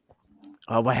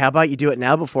 Oh, well, how about you do it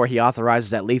now before he authorizes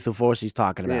that lethal force he's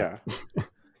talking about?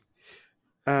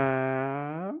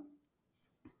 Yeah.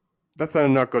 That's a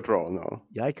not good roll, no.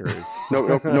 Yikers.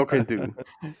 No can do.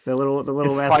 The little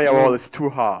His firewall is too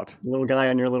hard. The little guy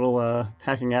on your little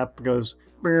hacking app goes,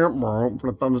 put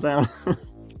a thumbs down.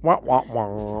 Wah, wah,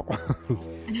 wah.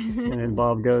 And then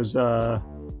Bob goes,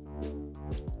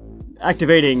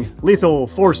 activating lethal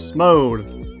force mode.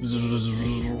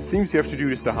 Seems you have to do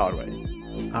this the hard way.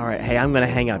 All right, hey, I'm going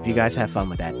to hang up. You guys have fun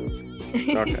with that.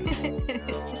 Okay.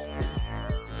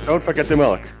 Don't forget the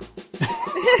milk.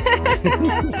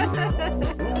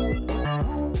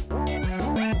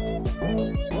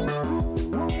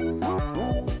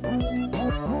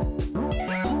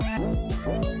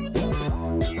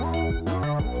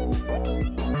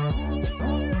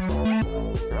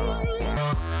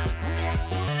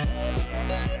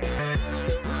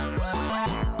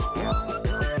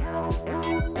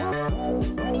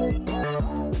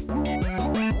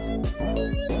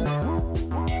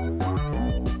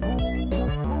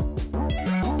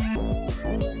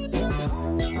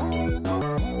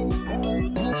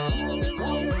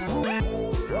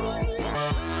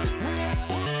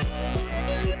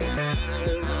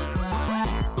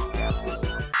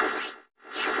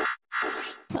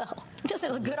 Does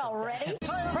it look good already?